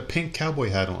camaraderie and put a pink cowboy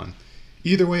hat on?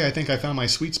 Either way, I think I found my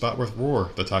sweet spot with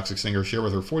Roar, the toxic singer shared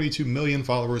with her 42 million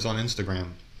followers on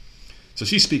Instagram. So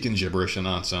she's speaking gibberish and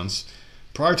nonsense.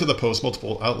 Prior to the post,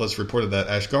 multiple outlets reported that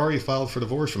Asghari filed for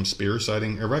divorce from Spears,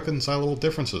 citing irreconcilable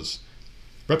differences.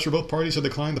 Reps for both parties had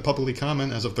declined to publicly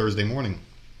comment as of Thursday morning.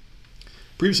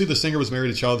 Previously, the singer was married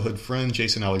to childhood friend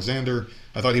Jason Alexander.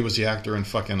 I thought he was the actor in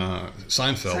fucking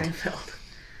Seinfeld.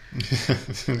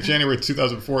 In January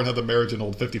 2004, and had the marriage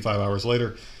annulled 55 hours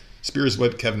later. Spears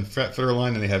wed Kevin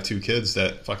Federline, and they have 2 kids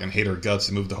that fucking hate her guts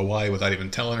and moved to Hawaii without even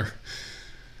telling her.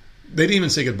 They didn't even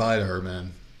say goodbye to her,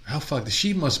 man. How fucked?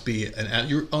 She must be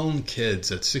your own kids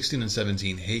at 16 and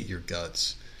 17 hate your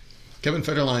guts. Kevin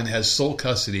Federline has sole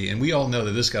custody, and we all know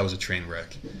that this guy was a train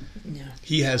wreck. Yeah.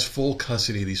 He has full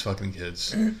custody of these fucking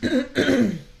kids.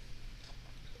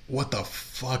 What the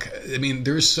fuck? I mean,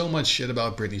 there's so much shit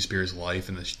about Britney Spears' life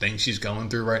and the things she's going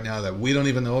through right now that we don't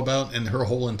even know about, and her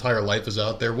whole entire life is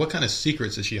out there. What kind of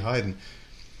secrets is she hiding?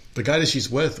 The guy that she's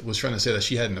with was trying to say that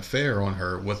she had an affair on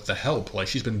her with the help. Like,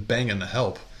 she's been banging the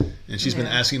help. And she's been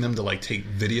asking them to, like, take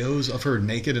videos of her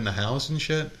naked in the house and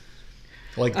shit.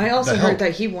 Like, I also heard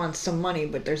that he wants some money,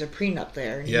 but there's a prenup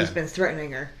there. And he's been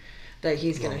threatening her that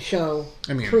he's going to show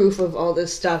proof of all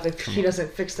this stuff if she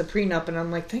doesn't fix the prenup. And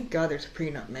I'm like, thank God there's a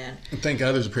prenup, man. Thank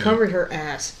God there's a prenup. Covered her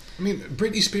ass. I mean,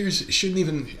 Britney Spears shouldn't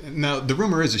even... Now, the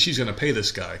rumor is that she's going to pay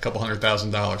this guy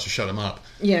 $200,000 to shut him up.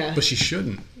 Yeah. But she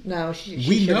shouldn't. No, she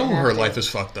we know her life is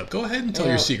fucked up. Go ahead and tell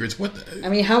your secrets. I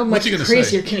mean, how much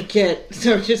crazier can it get?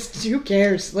 So just, who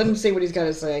cares? Let him say what he's got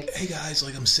to say. Hey guys,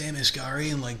 like, I'm Sam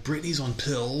Asghari and like Britney's on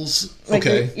pills. Like,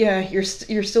 okay. You're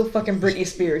still fucking Britney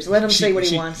Spears. Let him say what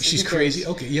he wants. She's crazy.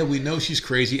 Okay, yeah, we know she's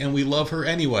crazy and we love her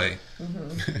anyway.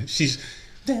 Mm-hmm. She's...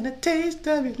 Then a taste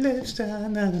of your lips.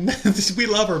 We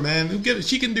love her, man.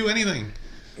 She can do anything.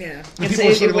 Yeah,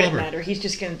 it wouldn't matter. He's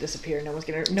just going to disappear. No one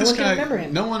can remember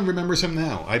him. No one remembers him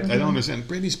now. I don't understand.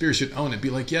 Britney Spears should own it.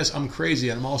 Be like, yes, I'm crazy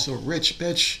and I'm also rich,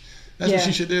 bitch. That's what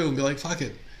she should do. And be like, fuck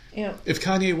it. Yeah. If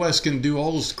Kanye West can do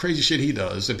all this crazy shit he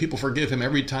does, and people forgive him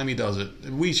every time he does it,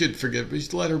 we should forgive.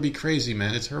 Just let her be crazy,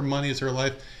 man. It's her money. It's her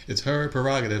life. It's her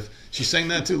prerogative. She's saying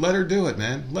that too. Let her do it,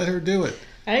 man. Let her do it.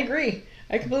 I agree.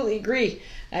 I completely agree.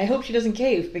 I hope she doesn't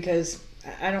cave because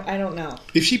I don't know.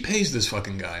 If she pays this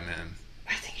fucking guy, man.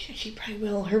 I think she probably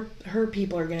will. Her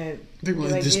people are gonna. They're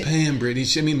like, just pay him,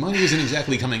 Britney. I mean, money isn't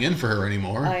exactly coming in for her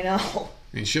anymore. I know.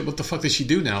 I mean, shit. What the fuck does she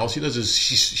do now? All she does is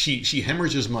she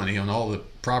hemorrhages money on all the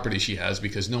property she has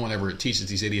because no one ever teaches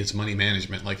these idiots money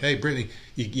management. Like, hey, Britney,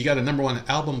 you got a #1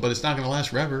 album, but it's not going to last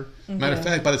forever. Matter of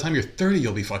fact, by the time you're 30,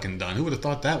 you'll be fucking done. Who would have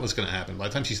thought that was going to happen? By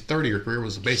the time she's 30, her career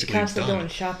was basically done. She's constantly going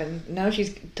shopping. Now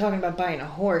she's talking about buying a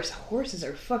horse. Horses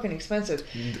are fucking expensive.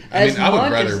 I mean, I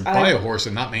would rather buy a horse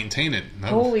and not maintain it.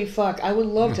 Holy fuck! I would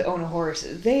love to own a horse.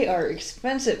 They are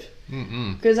expensive.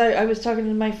 Because I was talking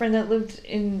to my friend that lived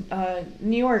in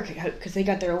New York because they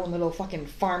got their own little fucking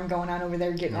farm going on over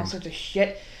there getting all sorts of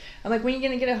shit. I'm like, when are you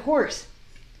going to get a horse?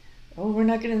 Oh, we're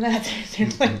not getting that. They're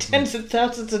like tens of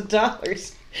thousands of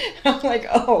dollars. I'm like,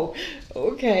 oh,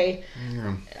 okay.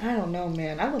 Yeah. I don't know,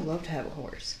 man. I would love to have a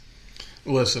horse.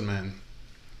 Listen, man.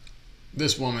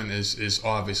 This woman is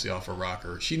obviously off a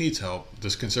rocker. She needs help.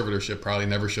 This conservatorship probably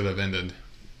never should have ended.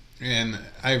 And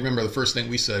I remember the first thing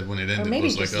we said when it ended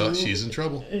was like, oh, she's in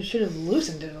trouble. It should have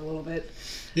loosened it a little bit.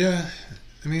 Yeah.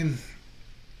 I mean,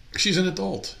 she's an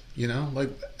adult, you know? Like,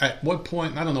 at what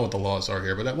point, I don't know what the laws are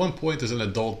here, but at one point does an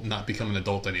adult not become an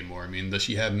adult anymore? I mean, does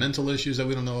she have mental issues that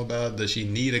we don't know about? Does she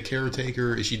need a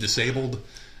caretaker? Is she disabled?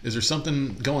 Is there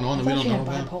something going on that we don't know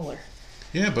about? Bipolar.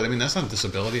 Yeah, but I mean, that's not a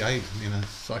disability. I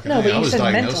was diagnosed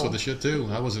mental. with the shit too.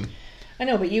 I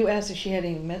know, but you asked if she had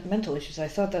any mental issues. I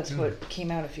thought that's what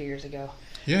came out a few years ago.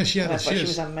 Yeah, she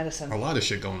was on medicine. A lot of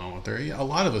shit going on with her. Yeah, a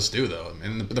lot of us do, though.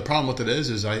 And the problem with it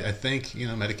is I think,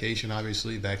 medication,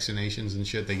 obviously, vaccinations and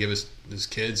shit they give us as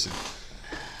kids,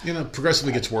 and,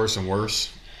 progressively gets worse and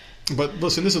worse. But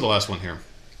listen, this is the last one here.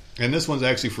 And this one's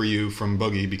actually for you from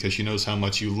Boogie because she knows how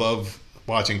much you love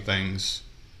watching things.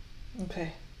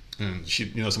 Okay. And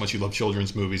she knows how much you love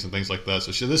children's movies and things like that.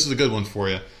 So this is a good one for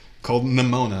you, called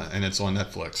Nimona, and it's on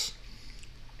Netflix.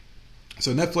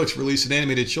 So Netflix released an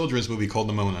animated children's movie called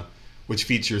Nimona, which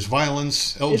features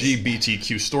violence,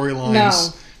 LGBTQ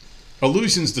storylines,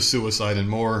 allusions to suicide, and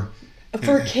more.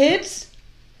 For kids?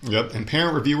 Yep, and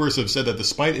parent reviewers have said that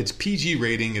despite its PG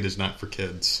rating, it is not for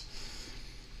kids.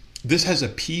 This has a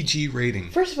PG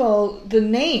rating. Not all, the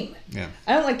name. Yeah.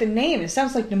 I don't like the name. It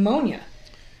sounds like pneumonia.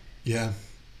 Yeah.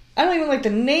 I don't even like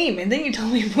the name, and then you tell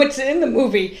me what's in the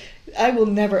movie. I will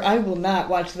not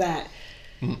watch that.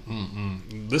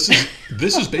 This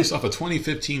is based off a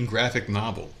 2015 graphic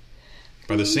novel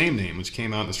by the same name, which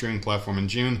came out on the streaming platform in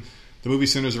June. The movie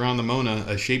centers around Nimona,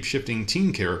 a shape-shifting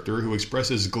teen character who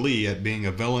expresses glee at being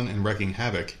a villain and wreaking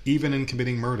havoc, even in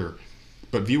committing murder.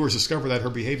 But viewers discover that her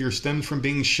behavior stems from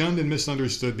being shunned and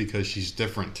misunderstood because she's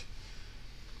different.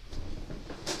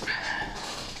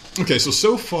 Okay,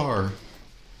 so far,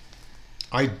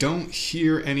 I don't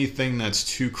hear anything that's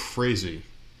too crazy.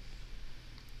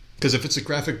 Because if it's a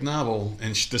graphic novel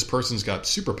and this person's got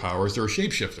superpowers, they're a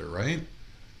shapeshifter, right?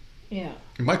 Yeah.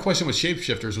 My question with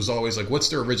shapeshifters was always like, what's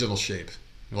their original shape?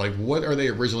 Like, what are they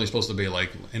originally supposed to be? Like,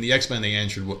 in the X-Men, they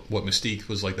answered what Mystique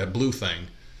was, like that blue thing.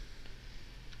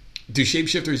 Do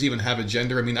shapeshifters even have a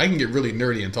gender? I mean, I can get really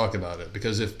nerdy and talk about it,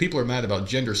 because if people are mad about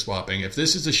gender swapping, if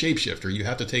this is a shapeshifter, you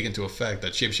have to take into effect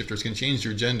that shapeshifters can change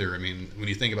their gender. I mean, when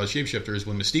you think about shapeshifters,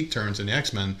 when Mystique turns in the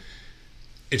X-Men,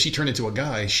 if she turned into a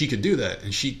guy, she could do that,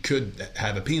 and she could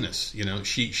have a penis.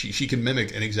 She could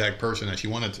mimic an exact person as she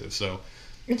wanted to. So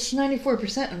it's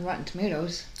 94% on Rotten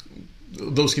Tomatoes.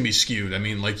 Those can be skewed. I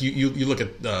mean, like you look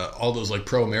at all those like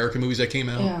pro-American movies that came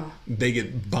out, yeah. They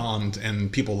get bombed, and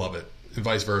people love it, and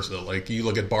vice versa. Like you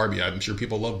look at Barbie, I'm sure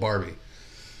people love Barbie.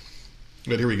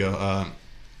 But here we go.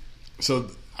 So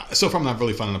far, I'm not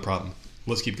really finding a problem.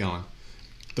 Let's keep going.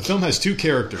 The film has two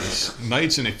characters,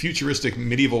 knights in a futuristic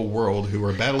medieval world who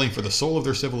are battling for the soul of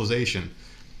their civilization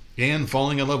and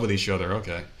falling in love with each other.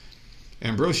 Okay.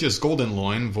 Ambrosius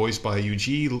Goldenloin, voiced by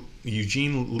Eugene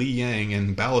Lee Yang,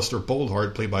 and Ballister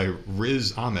Boldheart, played by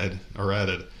Riz Ahmed, are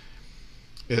added.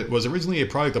 It was originally a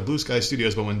product of Blue Sky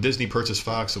Studios, but when Disney purchased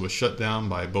Fox, it was shut down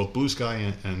by both Blue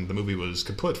Sky and the movie was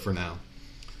kaput for now.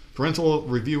 Parental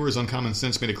reviewers on Common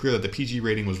Sense made it clear that the PG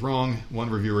rating was wrong. One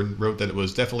reviewer wrote that it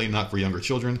was definitely not for younger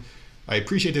children. I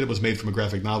appreciate that it was made from a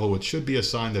graphic novel, which should be a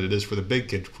sign that it is for the big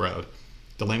kid crowd.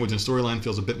 The language and storyline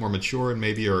feels a bit more mature and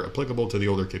maybe are applicable to the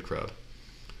older kid crowd.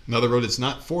 Another wrote it's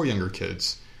not for younger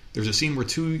kids. There's a scene where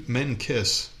two men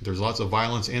kiss. There's lots of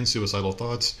violence and suicidal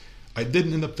thoughts. I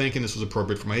didn't end up thinking this was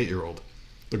appropriate for my 8-year-old.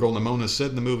 The girl Nimona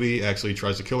said in the movie actually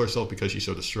tries to kill herself because she's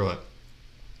so distraught.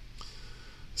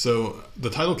 So the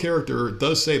title character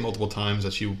does say multiple times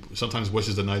that she sometimes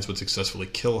wishes the knights would successfully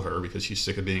kill her because she's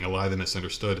sick of being alive and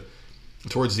misunderstood.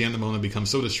 Towards the end, Nimona becomes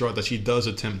so distraught that she does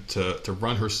attempt to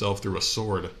run herself through a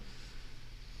sword.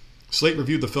 Slate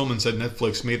reviewed the film and said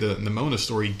Netflix made the Nimona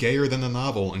story gayer than the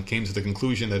novel and came to the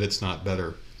conclusion that it's not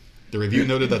better. The review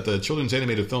noted that the children's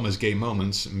animated film has gay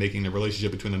moments, making the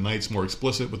relationship between the knights more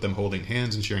explicit with them holding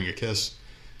hands and sharing a kiss.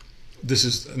 This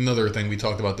is another thing we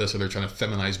talked about this, where they're trying to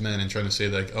feminize men and trying to say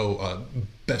like,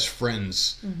 best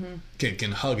friends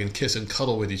can hug and kiss and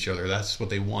cuddle with each other. That's what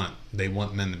they want. They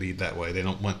want men to be that way. They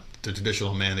don't want the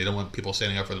traditional man. They don't want people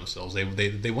standing up for themselves.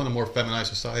 They want a more feminized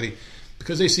society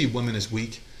because they see women as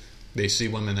weak. They see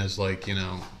women as like,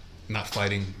 not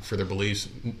fighting for their beliefs.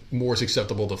 More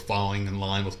acceptable to falling in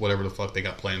line with whatever the fuck they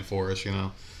got planned for us.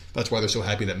 That's why they're so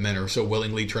happy that men are so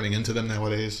willingly turning into them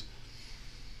nowadays.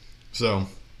 So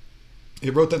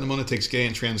it wrote that Nimona takes gay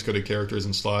and trans-coded characters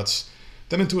and slots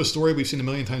them into a story we've seen a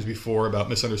million times before about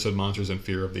misunderstood monsters and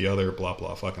fear of the other, blah,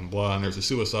 blah, fucking blah. And there's a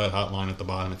suicide hotline at the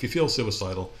bottom. If you feel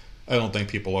suicidal, I don't think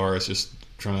people are. It's just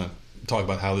trying to talk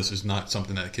about how this is not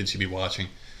something that kids should be watching.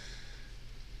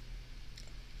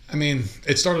 I mean,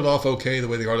 it started off okay, the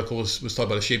way the article was talking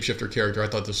about a shapeshifter character. I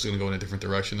thought this was going to go in a different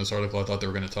direction. This article, I thought they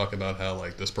were going to talk about how,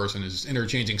 like, this person is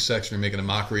interchanging sex and they're making a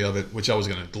mockery of it, which I was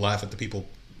going to laugh at the people.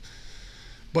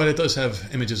 But it does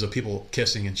have images of people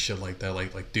kissing and shit like that,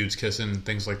 like dudes kissing and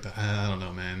things like that. I don't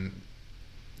know, man.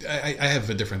 I have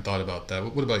a different thought about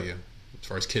that. What about you, as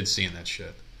far as kids seeing that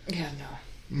shit? Yeah,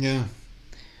 no. Yeah.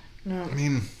 No. I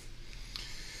mean,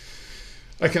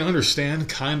 I can understand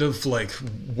kind of like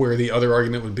where the other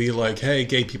argument would be like, hey,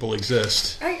 gay people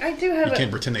exist. I do have You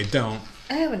can't pretend they don't.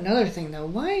 I have another thing, though.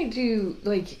 Why do,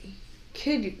 like,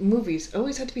 kid movies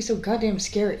always have to be so goddamn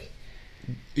scary?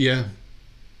 Yeah.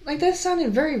 Like, that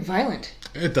sounded very violent.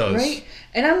 It does. Right?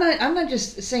 And I'm not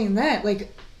just saying that.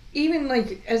 Like, even,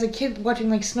 like, as a kid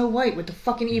watching, like, Snow White with the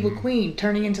fucking evil queen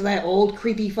turning into that old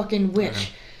creepy fucking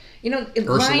witch. You know,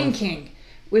 Lion King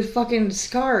with fucking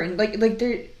Scar. And,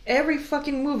 like every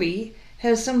fucking movie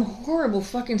has some horrible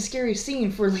fucking scary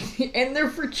scene for, like, and they're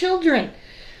for children.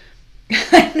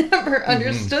 I never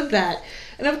understood that.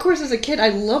 And, of course, as a kid, I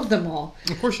loved them all.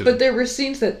 Of course you did. But there were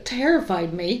scenes that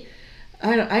terrified me.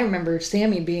 I remember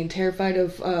Sammy being terrified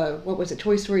of, what was it,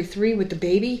 Toy Story 3 with the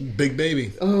baby? Big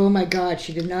Baby. Oh my God,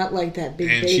 she did not like that big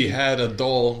baby. And she had a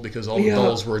doll because all the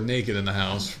dolls were naked in the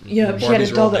house. Yeah, she had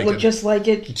a doll that looked just like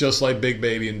it. Just like Big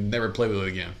Baby, and never played with it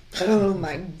again. Oh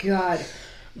my God.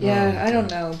 Yeah, I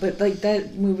don't know. But, like,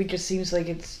 that movie just seems like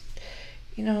it's,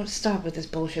 you know, stop with this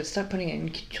bullshit. Stop putting it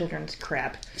in children's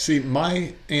crap. See,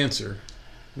 my answer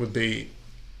would be...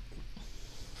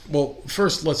 Well,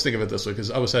 first, let's think of it this way,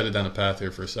 because I was headed down a path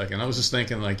here for a second. I was just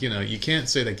thinking, like, you know, you can't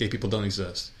say that gay people don't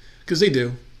exist. Because they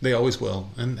do. They always will.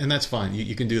 And that's fine.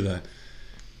 You can do that.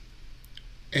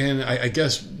 And I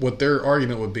guess what their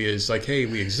argument would be is, like, hey,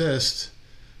 we exist.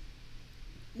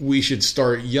 We should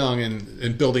start young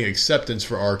and building acceptance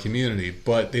for our community.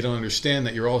 But they don't understand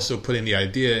that you're also putting the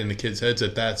idea in the kids' heads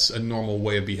that that's a normal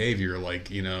way of behavior.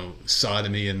 Like, you know,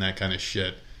 sodomy and that kind of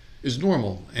shit is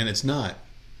normal. And it's not.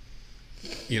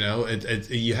 You know,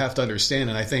 you have to understand,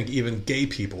 and I think even gay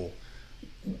people,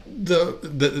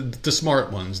 the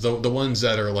smart ones, the ones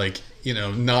that are like, you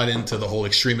know, not into the whole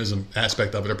extremism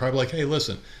aspect of it, are probably like, hey,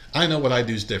 listen, I know what I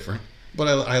do is different, but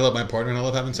I love my partner and I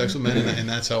love having sex with men, and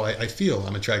that's how I feel.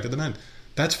 I'm attracted to men.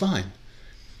 That's fine.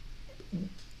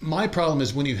 My problem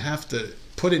is when you have to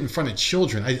put it in front of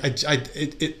children.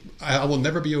 I will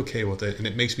never be okay with it, and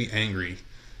it makes me angry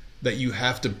that you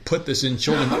have to put this in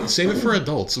children. Save it for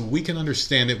adults. We can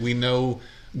understand it. We know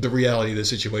the reality of the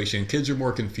situation. Kids are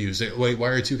more confused. Wait, why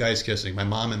are two guys kissing? My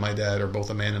mom and my dad are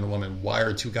both a man and a woman. Why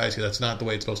are two guys kissing? That's not the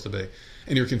way it's supposed to be.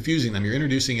 And you're confusing them. You're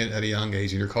introducing it at a young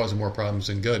age, and you're causing more problems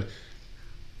than good.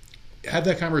 Have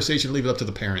that conversation. Leave it up to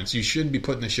the parents. You shouldn't be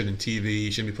putting this shit in TV.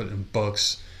 You shouldn't be putting it in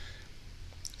books.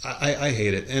 I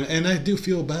hate it. And I do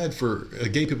feel bad for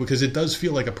gay people, because it does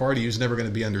feel like a party who's never going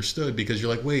to be understood, because you're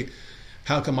like, wait,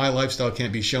 how come my lifestyle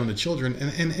can't be shown to children?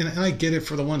 And I get it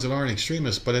for the ones that aren't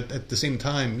extremists, but at the same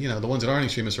time, you know, the ones that aren't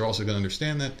extremists are also going to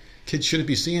understand that kids shouldn't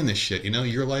be seeing this shit. You know,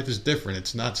 your life is different.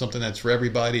 It's not something that's for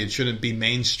everybody. It shouldn't be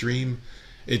mainstream.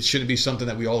 It shouldn't be something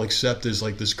that we all accept as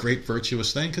like this great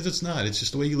virtuous thing, because it's not. It's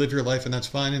just the way you live your life, and that's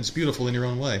fine, and it's beautiful in your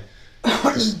own way.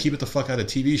 Just keep it the fuck out of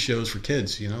TV shows for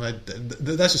kids. You know,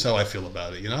 that's just how I feel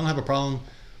about it. You know, I don't have a problem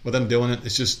with them doing it.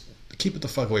 It's just keep it the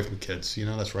fuck away from kids. You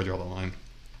know, that's where I draw the line.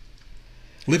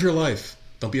 Live your life.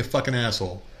 Don't be a fucking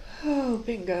asshole. Oh,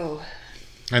 bingo.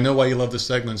 I know why you love this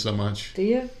segment so much. Do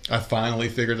you? I finally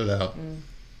figured it out.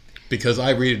 Because I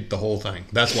read the whole thing.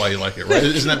 That's why you like it, right?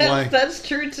 Isn't that why? That's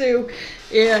true, too.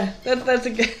 Yeah, that's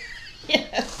a good...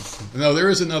 Yes. No, there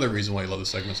is another reason why you love this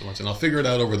segment so much, and I'll figure it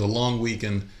out over the long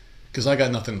weekend, because I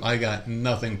got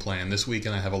nothing planned. This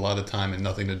weekend I have a lot of time and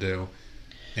nothing to do.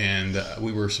 And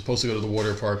we were supposed to go to the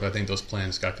water park, but I think those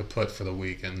plans got kaput for the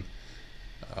week, and...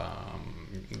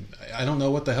 I don't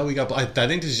know what the hell we got. I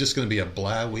think this is just going to be a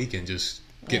blah weekend, just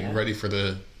getting ready for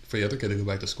the other kid to go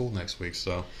back to school next week.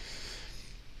 So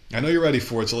I know you're ready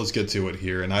for it, so let's get to it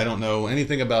here. And I don't know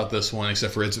anything about this one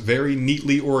except for it's very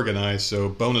neatly organized, so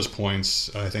bonus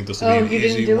points. I think this will be an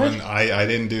easy one. I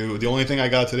didn't do. The only thing I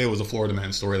got today was a Florida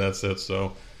man story. That's it.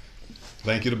 So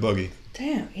thank you to Boogie.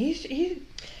 Damn,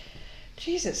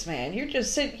 Jesus, man, you're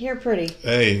just sitting here pretty.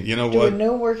 Hey, you know doing what?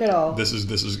 No work at all. This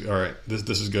is all right.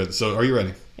 This is good. So, are you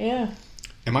ready? Yeah.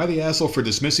 Am I the asshole for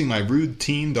dismissing my rude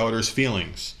teen daughter's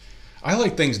feelings? I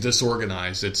like things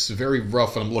disorganized. It's very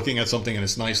rough, and I'm looking at something and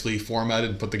it's nicely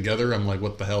formatted and put together. I'm like,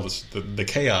 what the hell? The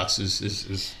chaos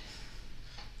is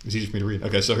easy for me to read.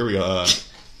 Okay, so here we go.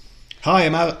 Hi,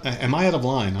 am I out of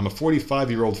line? I'm a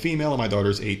 45-year-old female, and my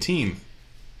daughter's 18.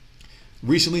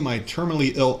 Recently, my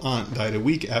terminally ill aunt died a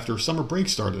week after summer break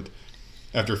started.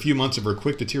 after a few months of her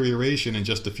quick deterioration and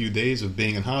just a few days of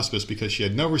being in hospice because she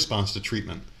had no response to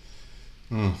treatment.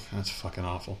 Oh, that's fucking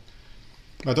awful.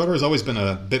 My daughter has always been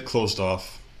a bit closed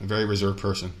off, a very reserved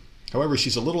person. However,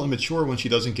 she's a little immature when she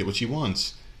doesn't get what she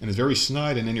wants, and is very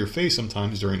snide and in your face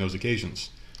sometimes during those occasions.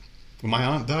 When my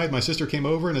aunt died, my sister came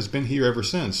over and has been here ever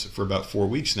since, for about 4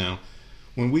 weeks now,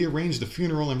 when we arranged the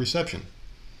funeral and reception.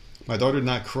 My daughter did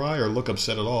not cry or look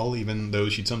upset at all, even though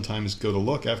she'd sometimes go to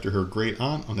look after her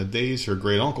great-aunt on the days her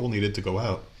great-uncle needed to go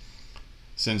out.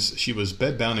 Since she was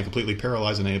bedbound and completely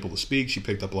paralyzed and unable to speak, she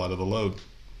picked up a lot of the load.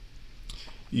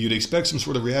 You'd expect some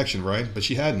sort of reaction, right? But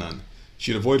she had none.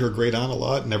 She'd avoid her great-aunt a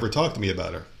lot and never talk to me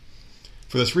about her.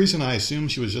 For this reason, I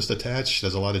assumed she was just attached,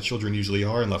 as a lot of children usually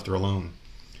are, and left her alone.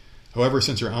 However,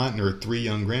 since her aunt and her 3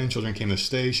 young grandchildren came to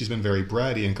stay, she's been very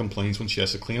bratty and complains when she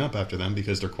has to clean up after them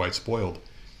because they're quite spoiled.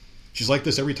 She's like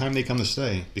this every time they come to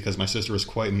stay, because my sister is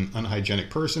quite an unhygienic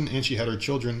person, and she had her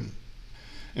children,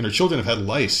 and her children have had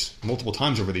lice multiple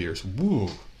times over the years. Woo!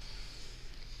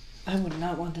 I would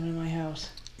not want them in my house.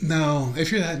 No,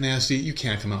 if you're that nasty, you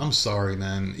can't come out. I'm sorry,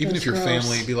 man. Even if your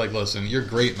family, be like, listen, you're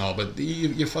great and all, but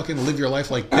you fucking live your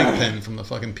life like Pigpen from the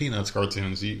fucking Peanuts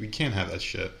cartoons. You can't have that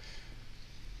shit.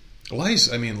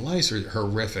 Lice are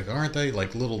horrific, aren't they?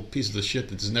 Like little pieces of shit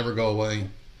that just never go away.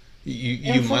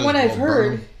 And from what I've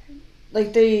heard,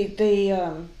 like they've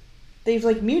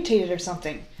like mutated or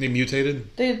something. They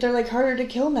mutated? They're like harder to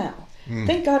kill now.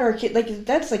 Thank God our kid, like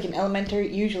that's like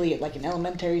usually like an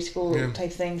elementary school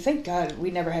type thing. Thank God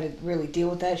we never had to really deal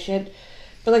with that shit.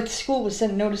 But like the school would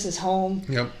send notices home.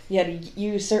 Yep. You had to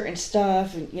use certain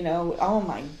stuff, and oh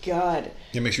my God.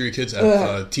 Yeah, make sure your kids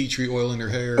have tea tree oil in their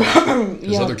hair.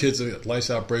 Because other kids that lice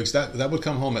outbreaks, that would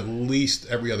come home at least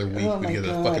every other week. We'd get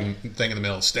a fucking thing in the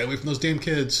mail. Stay away from those damn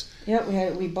kids.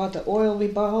 Yep, we bought the oil, we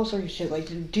bought all sorts of shit.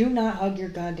 Like, do not hug your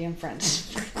goddamn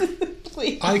friends.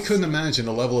 Please. I couldn't imagine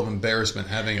the level of embarrassment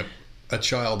having a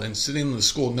child and sitting in the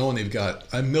school knowing they've got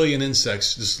a million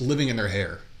insects just living in their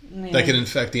hair. Yeah. That could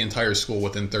infect the entire school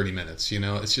within 30 minutes.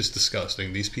 It's just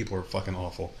disgusting. These people are fucking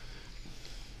awful.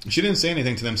 She didn't say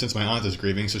anything to them since my aunt is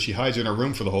grieving, so she hides in her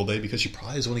room for the whole day because she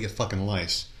probably doesn't want to get fucking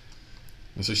lice.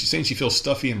 And so she's saying she feels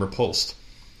stuffy and repulsed,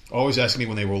 always asking me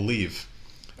when they will leave.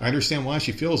 I understand why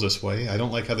she feels this way. I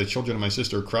don't like how the children of my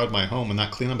sister crowd my home and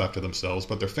not clean up after themselves,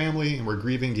 but they're family and we're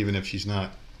grieving even if she's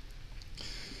not.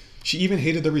 She even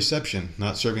hated the reception,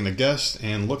 not serving the guests,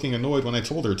 and looking annoyed when I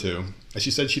told her to, as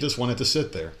she said she just wanted to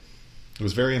sit there. It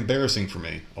was very embarrassing for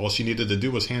me. All she needed to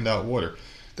do was hand out water.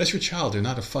 That's your child. They're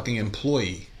not a fucking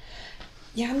employee.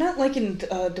 Yeah, I'm not liking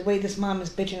the way this mom is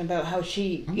bitching about how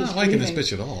she I'm not liking this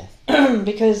bitch at all.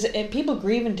 Because people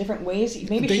grieve in different ways.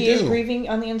 Maybe she is grieving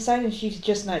on the inside and she's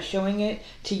just not showing it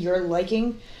to your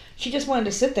liking. She just wanted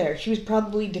to sit there. She was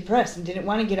probably depressed and didn't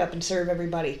want to get up and serve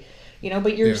everybody.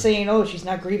 But you're saying, oh, she's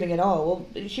not grieving at all.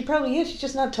 Well, she probably is. She's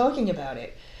just not talking about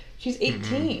it. She's 18.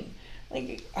 Mm-hmm.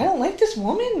 Like, I don't like this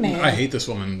woman, man. I hate this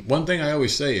woman. One thing I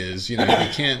always say is, you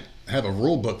can't have a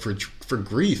rule book for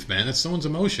grief, man. It's someone's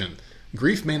emotion.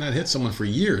 Grief may not hit someone for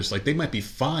years. Like, they might be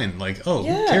fine. Like, oh,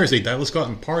 who cares? They died. Let's go out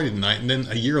and party tonight. And then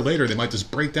a year later, they might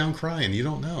just break down crying. You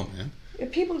don't know, man.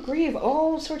 People grieve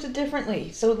all sorts of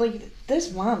differently. So, like,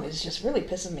 this mom is just really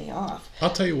pissing me off.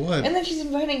 I'll tell you what. And then she's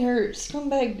inviting her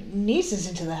scumbag nieces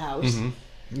into the house.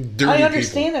 Mm-hmm. I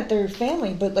understand that they're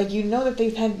family, but, like, that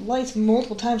they've had lice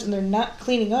multiple times and they're not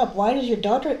cleaning up. Why does your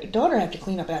daughter have to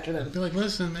clean up after them? I'd be like,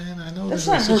 listen, man, I know there's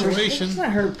a situation. That's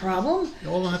not her problem. You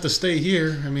all don't have to stay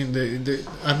here. I mean,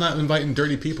 I'm not inviting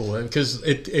dirty people because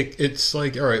it's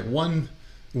like, all right, one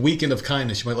weekend of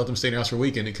kindness, you might let them stay in your house for a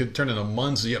weekend. It could turn into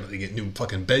months. You have to get new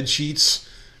fucking bed sheets.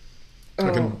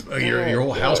 Your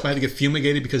whole house might have to get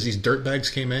fumigated because these dirtbags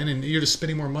came in, and you're just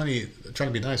spending more money trying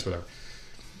to be nice, whatever.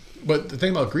 But the thing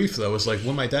about grief, though, is like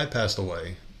when my dad passed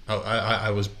away,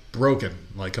 I was broken,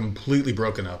 like completely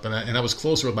broken up, and I was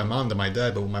closer with my mom than my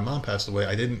dad. But when my mom passed away,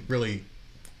 I didn't really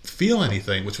feel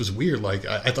anything, which was weird. Like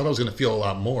I thought I was going to feel a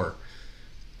lot more,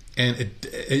 and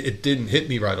it didn't hit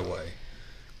me right away.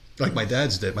 Like my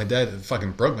dad's did. My dad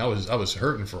fucking broke me. I was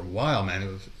hurting for a while, man. It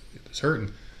was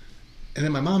hurting. And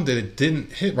then my mom did. It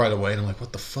didn't hit right away. And I'm like,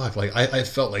 what the fuck? Like I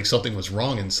felt like something was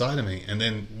wrong inside of me. And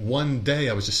then one day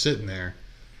I was just sitting there,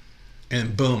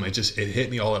 and boom, it hit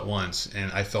me all at once.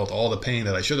 And I felt all the pain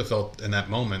that I should have felt in that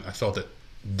moment. I felt it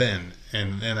then,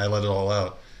 and I let it all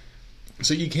out.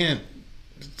 So you can't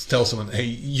tell someone, hey,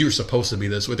 you're supposed to be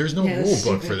this way. There's no rule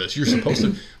book for this. You're supposed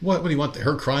to. What do you want?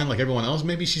 Her crying like everyone else?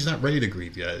 Maybe she's not ready to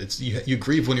grieve yet. It's you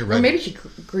grieve when you're ready. Or maybe she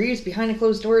grieves behind a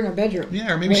closed door in her bedroom.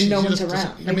 Yeah, or maybe when no one's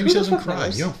around. Or maybe she doesn't cry.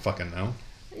 Knows? You don't fucking know.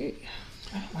 I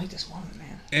don't like this woman,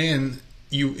 man. And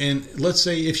let's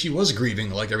say if she was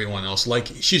grieving like everyone else, like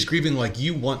she's grieving like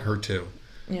you want her to.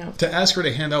 Yeah. To ask her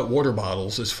to hand out water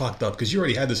bottles is fucked up because you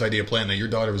already had this idea planned that your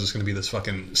daughter was just going to be this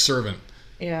fucking servant.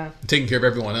 Yeah. Taking care of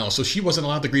everyone else. So she wasn't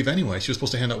allowed to grieve anyway. She was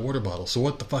supposed to hand out water bottles. So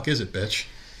what the fuck is it, bitch?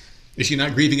 Is she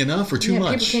not grieving enough or too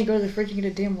much? People can't go to the fridge and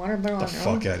get a damn water bottle on Get the their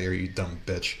own. fuck out of here, you dumb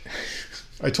bitch.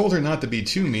 I told her not to be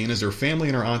too mean as her family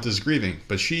and her aunt is grieving,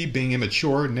 but she, being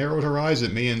immature, narrowed her eyes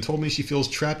at me and told me she feels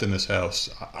trapped in this house.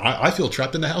 I feel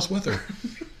trapped in the house with her.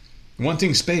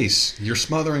 Wanting space. You're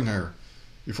smothering her.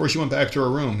 Before she went back to her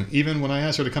room, even when I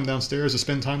asked her to come downstairs to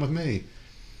spend time with me.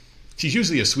 She's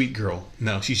usually a sweet girl.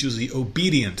 No, she's usually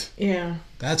obedient. Yeah.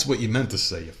 That's what you meant to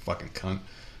say, you fucking cunt.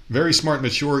 Very smart,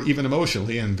 mature, even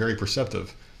emotionally, and very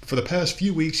perceptive. For the past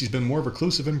few weeks, she's been more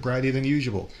reclusive and bratty than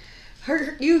usual.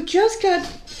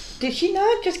 Did she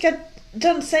not just get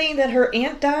done saying that her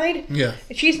aunt died? Yeah.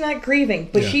 She's not grieving,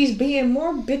 but she's being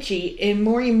more bitchy and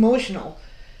more emotional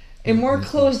and more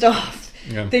closed off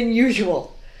than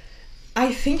usual.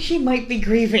 I think she might be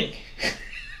grieving.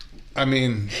 I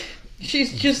mean...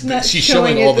 She's just not She's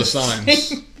showing all the signs.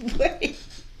 Same way.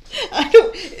 I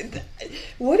don't...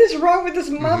 What is wrong with this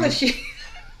mom that she...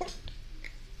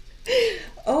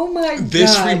 Oh my God.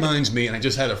 This reminds me, and I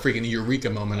just had a freaking eureka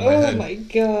moment in my head. Oh my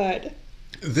God.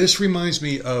 This reminds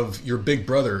me of your Big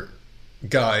Brother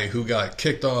guy who got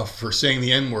kicked off for saying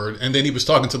the N-word, and then he was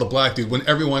talking to the black dude when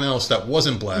everyone else that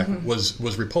wasn't black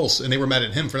was repulsed, and they were mad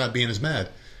at him for not being as mad.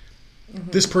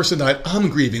 This person died. I'm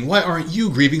grieving. Why aren't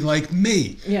you grieving like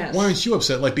me? Yes. Why aren't you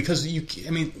upset? Like, because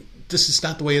this is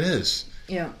not the way it is.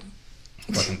 Yeah.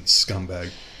 Fucking scumbag.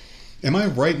 Am I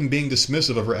right in being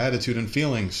dismissive of her attitude and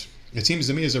feelings? It seems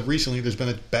to me as of recently there's been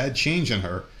a bad change in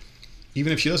her.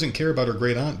 Even if she doesn't care about her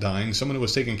great aunt dying, someone who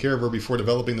was taking care of her before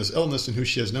developing this illness and who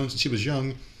she has known since she was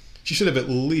young, she should have at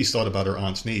least thought about her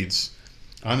aunt's needs.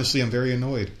 Honestly, I'm very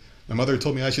annoyed. My mother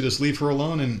told me I should just leave her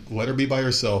alone and let her be by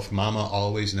herself. Mama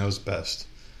always knows best.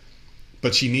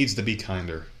 But she needs to be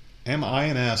kinder. Am I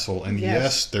an asshole? And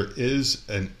yes, there is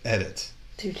an edit.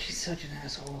 Dude, she's such an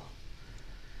asshole.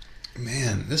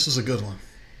 Man, this was a good one.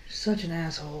 Such an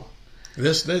asshole.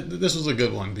 This was a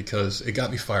good one because it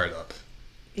got me fired up.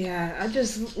 Yeah, I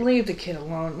just leave the kid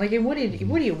alone. Like, what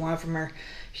do you want from her?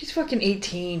 She's fucking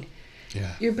 18. Yeah.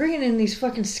 You're bringing in these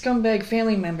fucking scumbag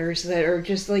family members that are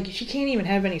just like, she can't even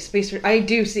have any space for... I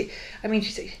do see... I mean,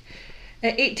 she's...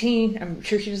 At 18, I'm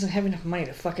sure she doesn't have enough money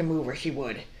to fucking move or she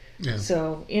would. Yeah.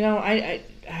 So, I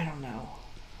don't know.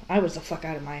 I was the fuck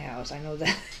out of my house. I know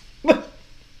that. But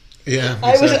yeah,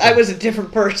 exactly. I was a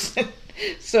different person.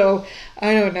 So,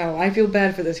 I don't know. I feel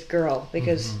bad for this girl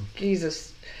because, Jesus...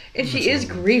 And she is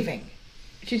grieving.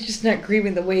 She's just not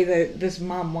grieving the way that this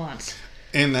mom wants.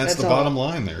 And that's the bottom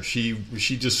line there.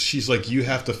 She's like, you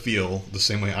have to feel the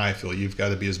same way I feel. You've got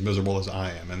to be as miserable as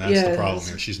I am. And that's the problem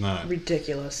here. She's not.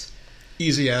 Ridiculous.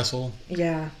 Easy asshole.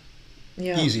 Yeah.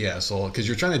 Easy asshole. Because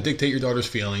you're trying to dictate your daughter's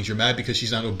feelings. You're mad because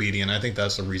she's not obedient. I think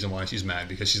that's the reason why she's mad.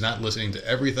 Because she's not listening to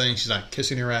everything. She's not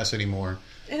kissing your ass anymore.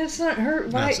 And it's not her.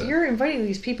 Why you're inviting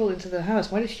these people into the house?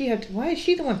 Why is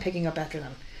she the one picking up after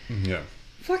them? Yeah.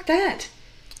 Fuck that.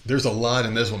 There's a lot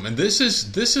in this one. And this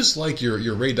is like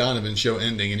your Ray Donovan show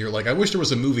ending, and you're like, I wish there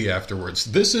was a movie afterwards.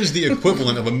 This is the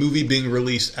equivalent of a movie being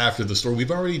released after the story.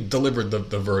 We've already delivered the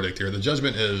verdict here. The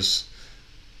judgment is...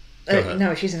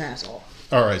 No, she's an asshole.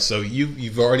 All right, so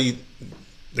you've already...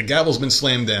 The gavel's been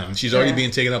slammed down. She's already being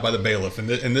taken up by the bailiff, and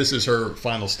this is her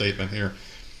final statement here.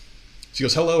 She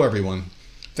goes, hello, everyone.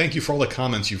 Thank you for all the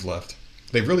comments you've left.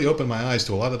 They've really opened my eyes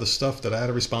to a lot of the stuff that I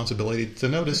had a responsibility to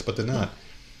notice, but did not.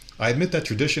 I admit that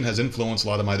tradition has influenced a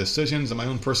lot of my decisions, and my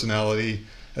own personality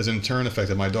has in turn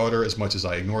affected my daughter as much as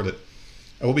I ignored it.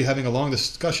 I will be having a long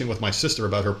discussion with my sister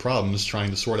about her problems,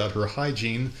 trying to sort out her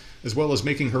hygiene, as well as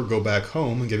making her go back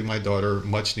home and giving my daughter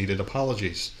much-needed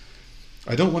apologies.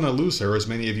 I don't want to lose her, as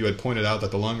many of you had pointed out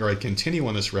that the longer I continue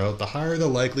on this route, the higher the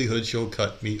likelihood she'll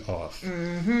cut me off.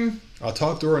 Mm-hmm. I'll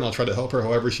talk to her and I'll try to help her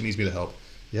however she needs me to help.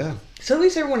 Yeah. So at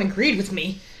least everyone agreed with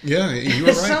me. Yeah, you were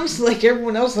right. It sounds like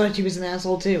everyone else thought she was an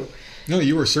asshole too. No,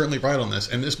 you were certainly right on this.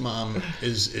 And this mom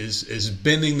is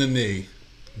bending the knee.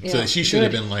 So Yeah, she should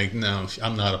have been like, no,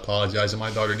 I'm not apologizing.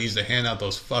 My daughter needs to hand out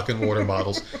those fucking water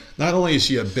bottles. Not only is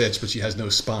she a bitch, but she has no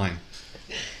spine.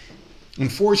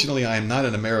 Unfortunately, I am not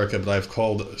in America, but I've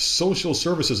called social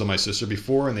services on my sister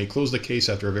before, and they closed the case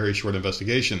after a very short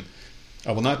investigation.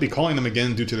 I will not be calling them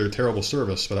again due to their terrible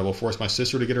service, but I will force my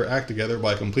sister to get her act together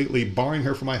by completely barring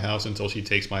her from my house until she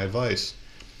takes my advice.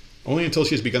 Only until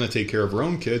she has begun to take care of her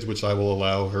own kids, which I will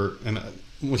allow her, and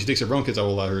when she takes care of her own kids, I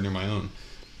will allow her near my own.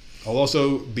 I'll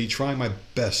also be trying my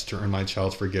best to earn my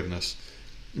child's forgiveness.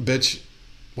 Bitch,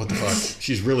 What the fuck?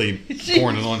 She's really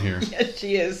pouring it on here. Yes,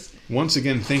 she is. Once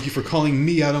again, thank you for calling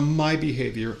me out on my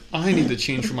behavior. I need to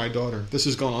change for my daughter. This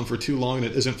has gone on for too long and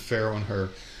it isn't fair on her.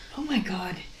 Oh my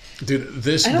god. Dude,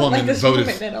 this I don't woman like this voted.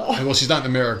 woman at all. Well, she's not in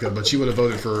America, but she would have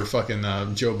voted for fucking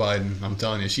Joe Biden. I'm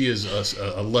telling you, she is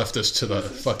a leftist to the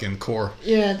fucking core.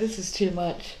 Yeah, this is too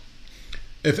much.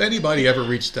 If anybody ever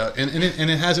reached out, and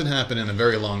it hasn't happened in a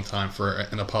very long time for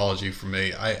an apology from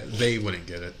me, they wouldn't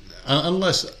get it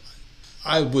unless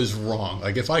I was wrong.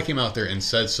 Like if I came out there and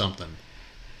said something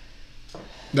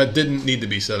that didn't need to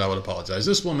be said, I would apologize.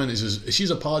 This woman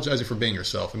she's apologizing for being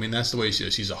herself. I mean, that's the way she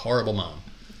is. She's a horrible mom.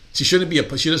 She shouldn't be.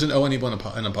 She doesn't owe anyone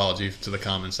an apology to the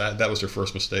comments. That was her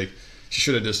first mistake. She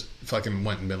should have just fucking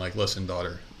went and been like, "Listen,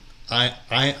 daughter,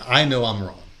 I know I'm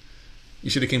wrong." You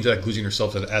should have came to that conclusion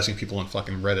yourself instead of asking people on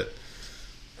fucking Reddit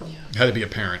how to be a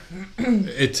parent.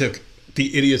 It took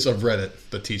the idiots of Reddit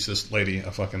to teach this lady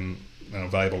a fucking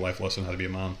valuable life lesson how to be a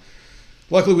mom.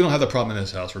 Luckily, we don't have that problem in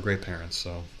this house. We're great parents.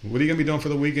 So, what are you gonna be doing for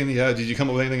the weekend? Yeah, did you come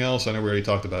up with anything else? I know we already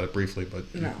talked about it briefly, but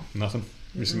no, nothing.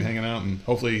 You're just gonna be hanging out and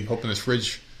hoping this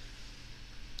fridge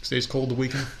stays cold the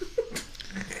weekend.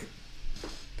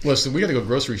 Listen, we got to go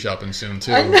grocery shopping soon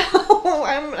too. I know.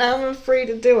 I'm afraid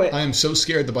to do it. I am so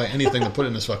scared to buy anything to put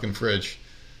in this fucking fridge.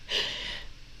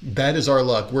 That is our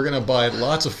luck. We're gonna buy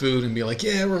lots of food and be like,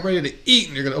 yeah, we're ready to eat.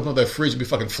 And you're gonna open up that fridge and be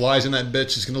fucking flies in that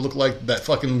bitch. It's gonna look like that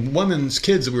fucking woman's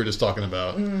kids that we were just talking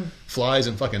about. Flies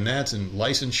and fucking gnats and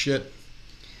lice and shit.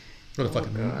 What a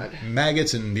fucking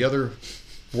maggots and the other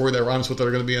word that rhymes with that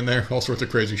are going to be in there. All sorts of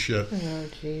crazy shit. Oh,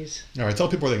 jeez. All right, tell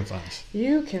people where they can find us.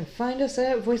 You can find us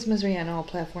at Voice Misery on all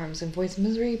platforms and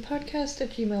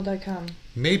voicemiserypodcast@gmail.com.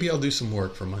 Maybe I'll do some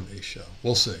work for Monday's show.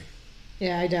 We'll see.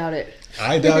 Yeah, I doubt it.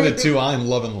 I doubt it too. I'm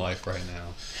loving life right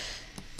now.